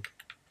blanket then.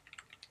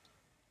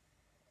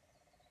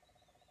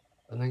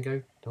 And then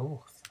go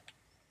north.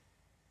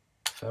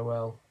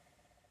 Farewell.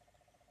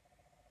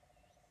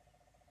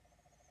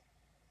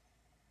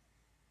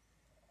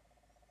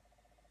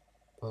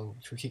 Well,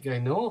 should we keep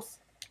going north?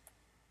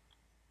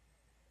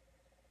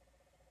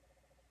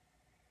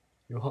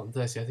 You're hot and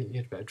thirsty. I think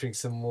you'd better drink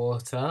some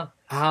water.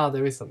 Ah,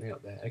 there is something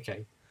up there.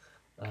 Okay.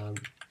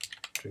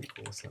 Drink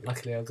water.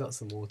 Luckily, I've got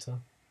some water.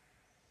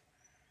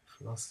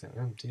 Flask out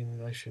empty in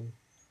the ocean.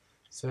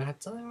 So there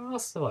are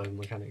survival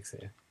mechanics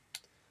here.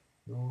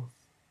 North.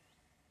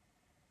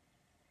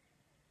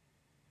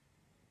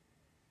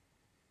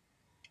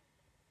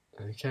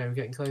 Okay, we're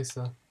getting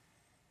closer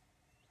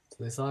to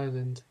this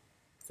island.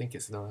 I think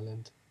it's an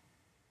island.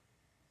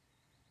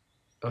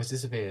 Oh, it's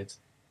disappeared.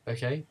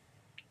 Okay.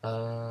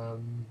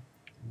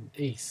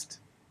 East.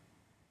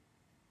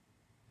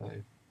 Oh.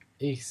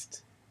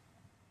 East.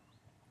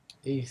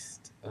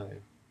 East. Oh.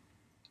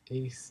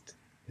 East.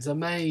 It's a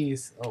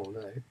maze. Oh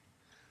no.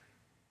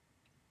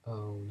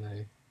 Oh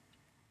no.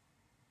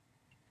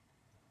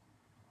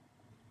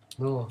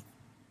 North,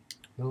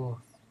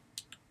 north,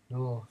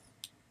 north,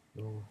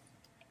 north,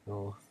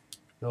 north,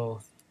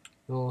 north,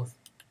 north,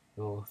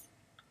 north,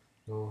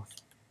 north,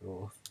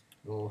 north,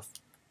 north,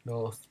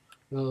 north,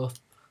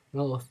 north,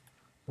 north,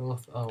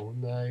 north. Oh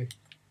no.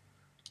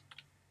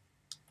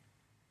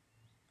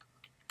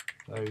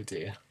 Oh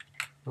dear.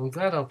 I'm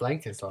glad our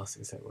blankets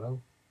lasted so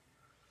well.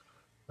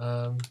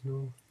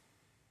 North,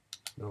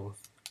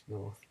 north,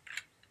 north,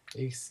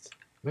 east.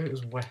 Maybe it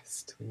was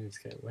west. We need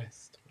to get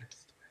west,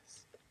 west,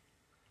 west,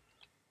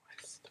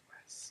 west,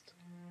 west.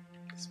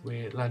 This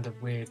weird land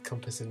of weird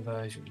compass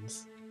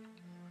inversions.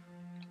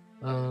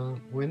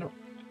 We're not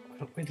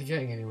really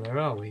getting anywhere,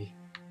 are we?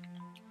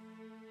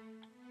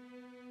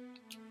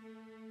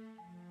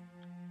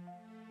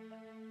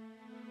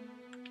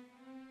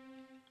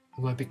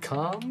 Am I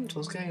becalmed?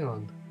 What's going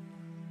on?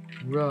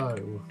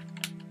 Row.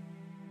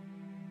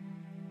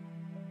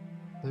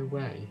 No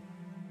way.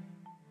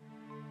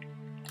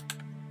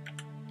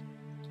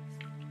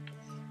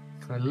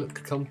 Can I look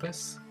the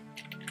compass?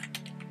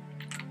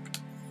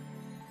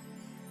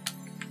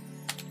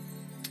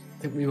 I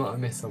think we might have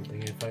missed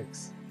something here,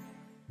 folks.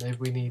 Maybe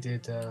we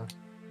needed the...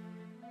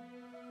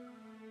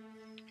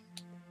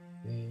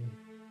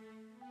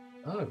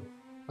 Oh.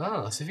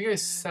 Ah, so if you go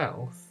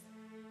south...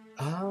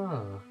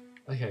 Ah,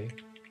 okay.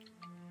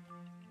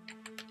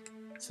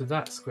 So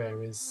that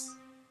square is...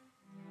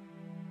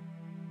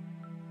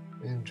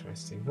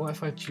 Interesting. What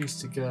if I choose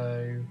to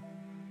go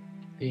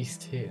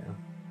east here?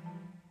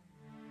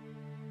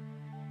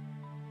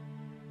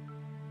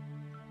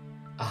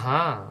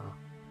 Aha!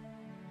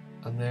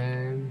 And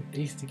then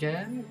east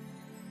again?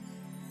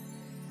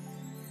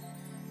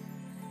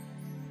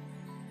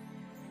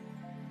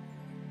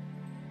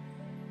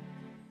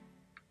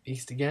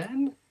 East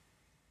again?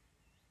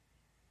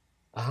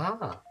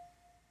 Aha!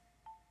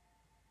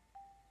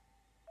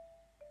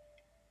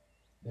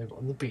 They're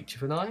on the beach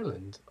of an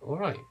island.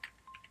 Alright.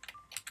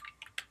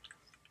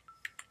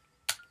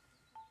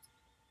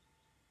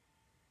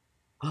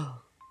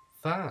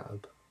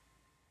 Fab.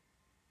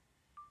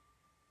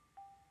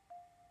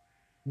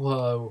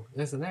 Whoa,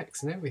 there's an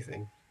X and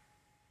everything.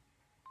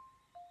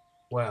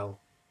 Well,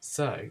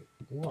 so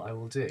what I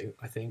will do,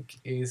 I think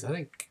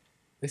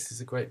this is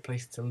a great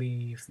place to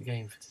leave the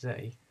game for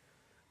today.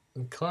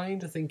 I'm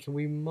kind of thinking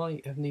we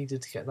might have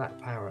needed to get that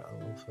parrot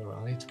along for the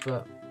ride,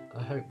 but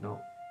I hope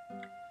not.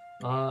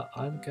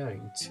 I'm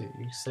going to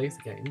save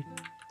the game.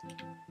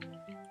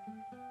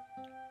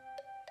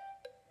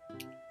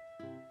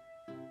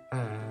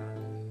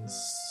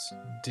 As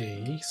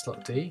D,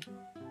 slot D.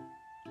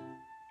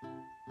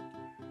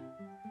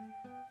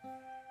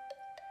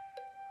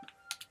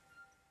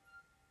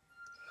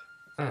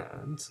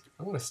 And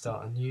I'm going to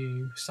start a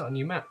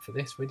new map for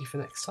this, ready for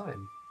next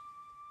time.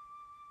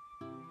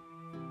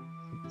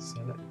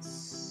 So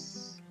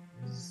let's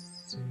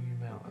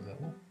zoom out a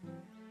little.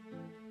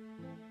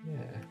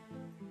 Yeah,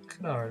 look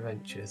at our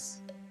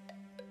adventures.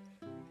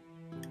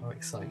 Our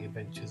exciting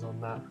adventures on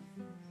that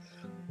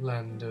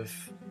land of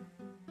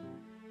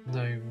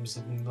gnomes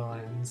and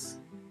lions.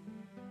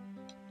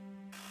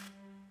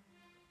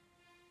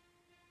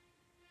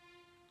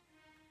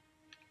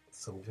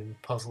 Solving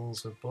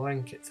puzzles with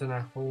blankets and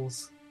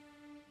apples.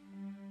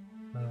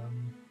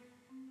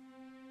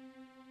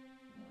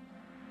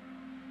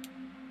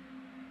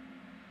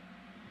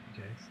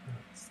 Okay, so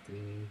that's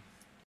there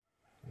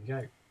we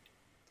go.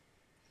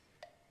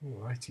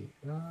 Alrighty,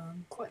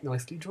 quite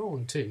nicely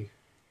drawn too.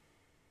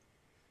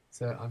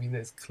 So I mean,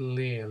 there's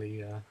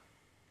clearly let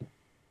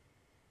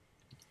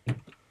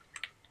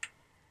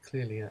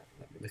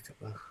me look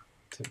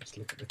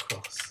at the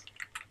cross.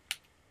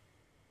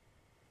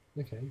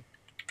 Okay,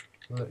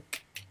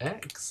 look,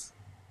 X,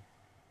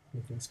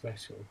 nothing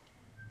special.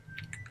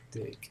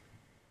 Dig,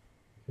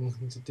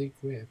 nothing to dig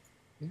with.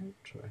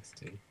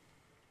 Interesting.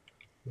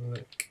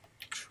 Look,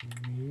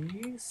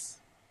 trees,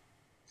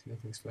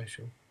 nothing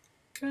special.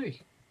 Okay,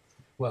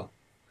 well,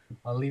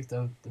 I'll leave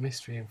the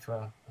mystery in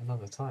for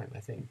another time, I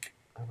think,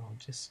 and I'll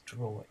just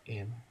draw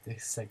in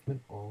this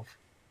segment of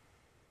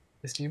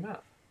this new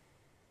map.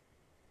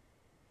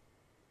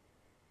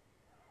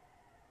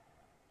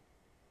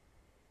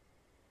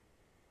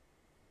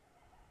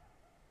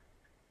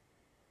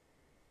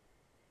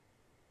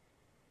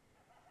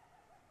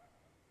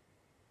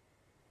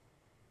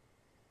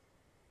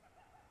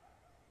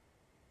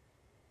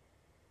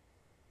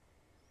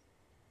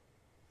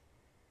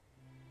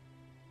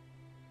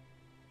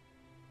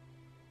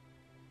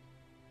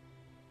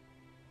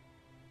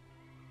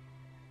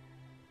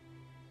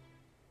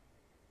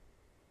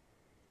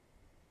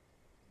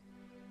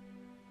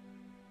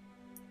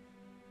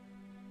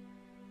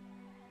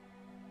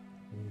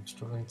 I'm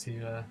struggling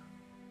to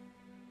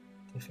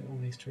fit all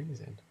these trees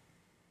in.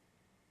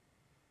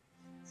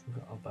 So we've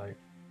got our boat.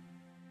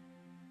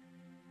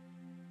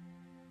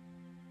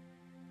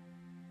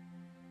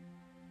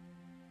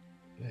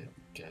 There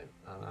we go,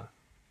 and a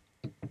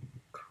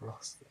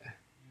cross there.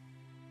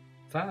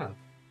 Fab.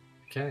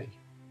 Okay.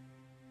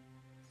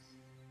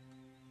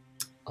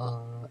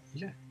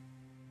 Yeah,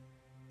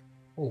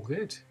 all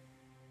good.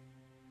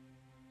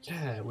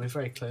 Yeah, we're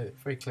very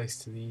close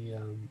to the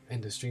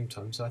end of stream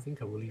time, so I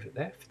think I will leave it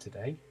there for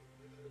today.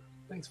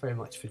 Thanks very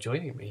much for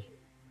joining me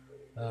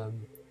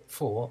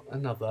for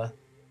another,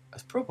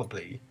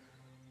 probably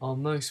our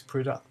most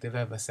productive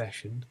ever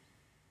session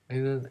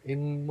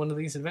in one of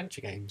these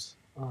adventure games.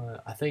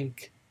 I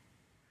think,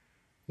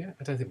 yeah,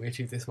 I don't think we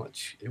achieved this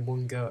much in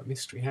one go at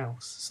Mystery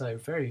House, so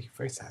very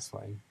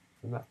satisfying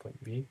from that point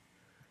of view.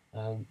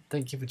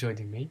 Thank you for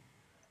joining me.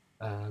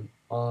 I'm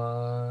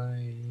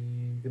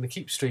going to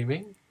keep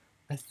streaming.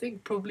 I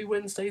think probably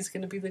Wednesday's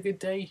going to be the good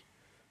day.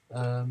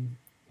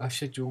 I've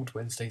scheduled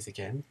Wednesdays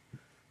again.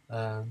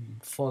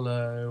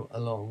 Follow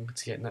along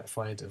to get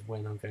notified of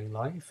when I'm going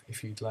live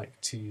if you'd like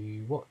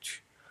to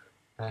watch.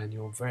 And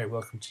you're very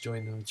welcome to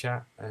join in the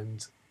chat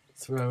and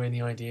throw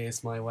any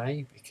ideas my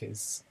way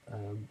because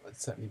I'd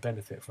certainly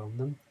benefit from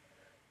them.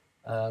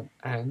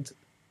 And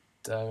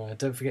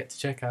don't forget to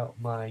check out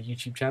my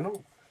YouTube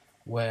channel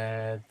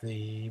where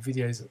the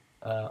videos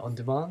on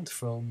demand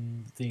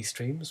from these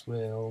streams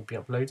will be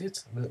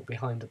uploaded. I'm a little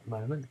behind at the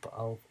moment, but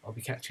I'll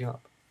be catching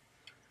up.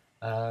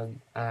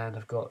 And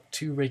I've got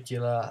 2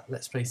 regular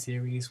Let's Play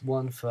series,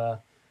 one for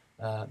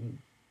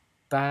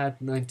bad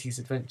 90s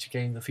adventure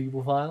game The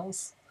Feeble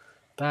Files,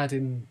 bad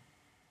in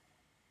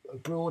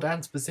broad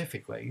and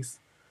specific ways,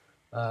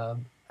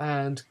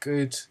 and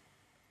good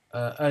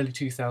early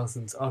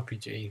 2000s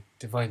RPG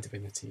Divine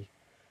Divinity.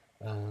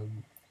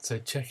 So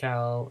check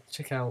out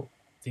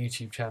the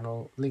YouTube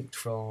channel linked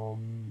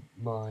from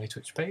my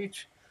Twitch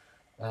page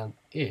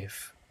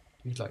if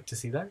you'd like to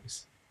see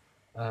those.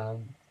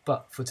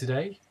 But for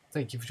today,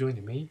 thank you for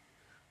joining me.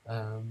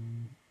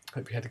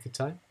 Hope you had a good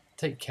time.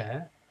 Take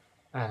care,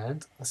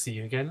 and I'll see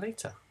you again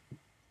later.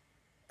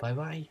 Bye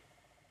bye.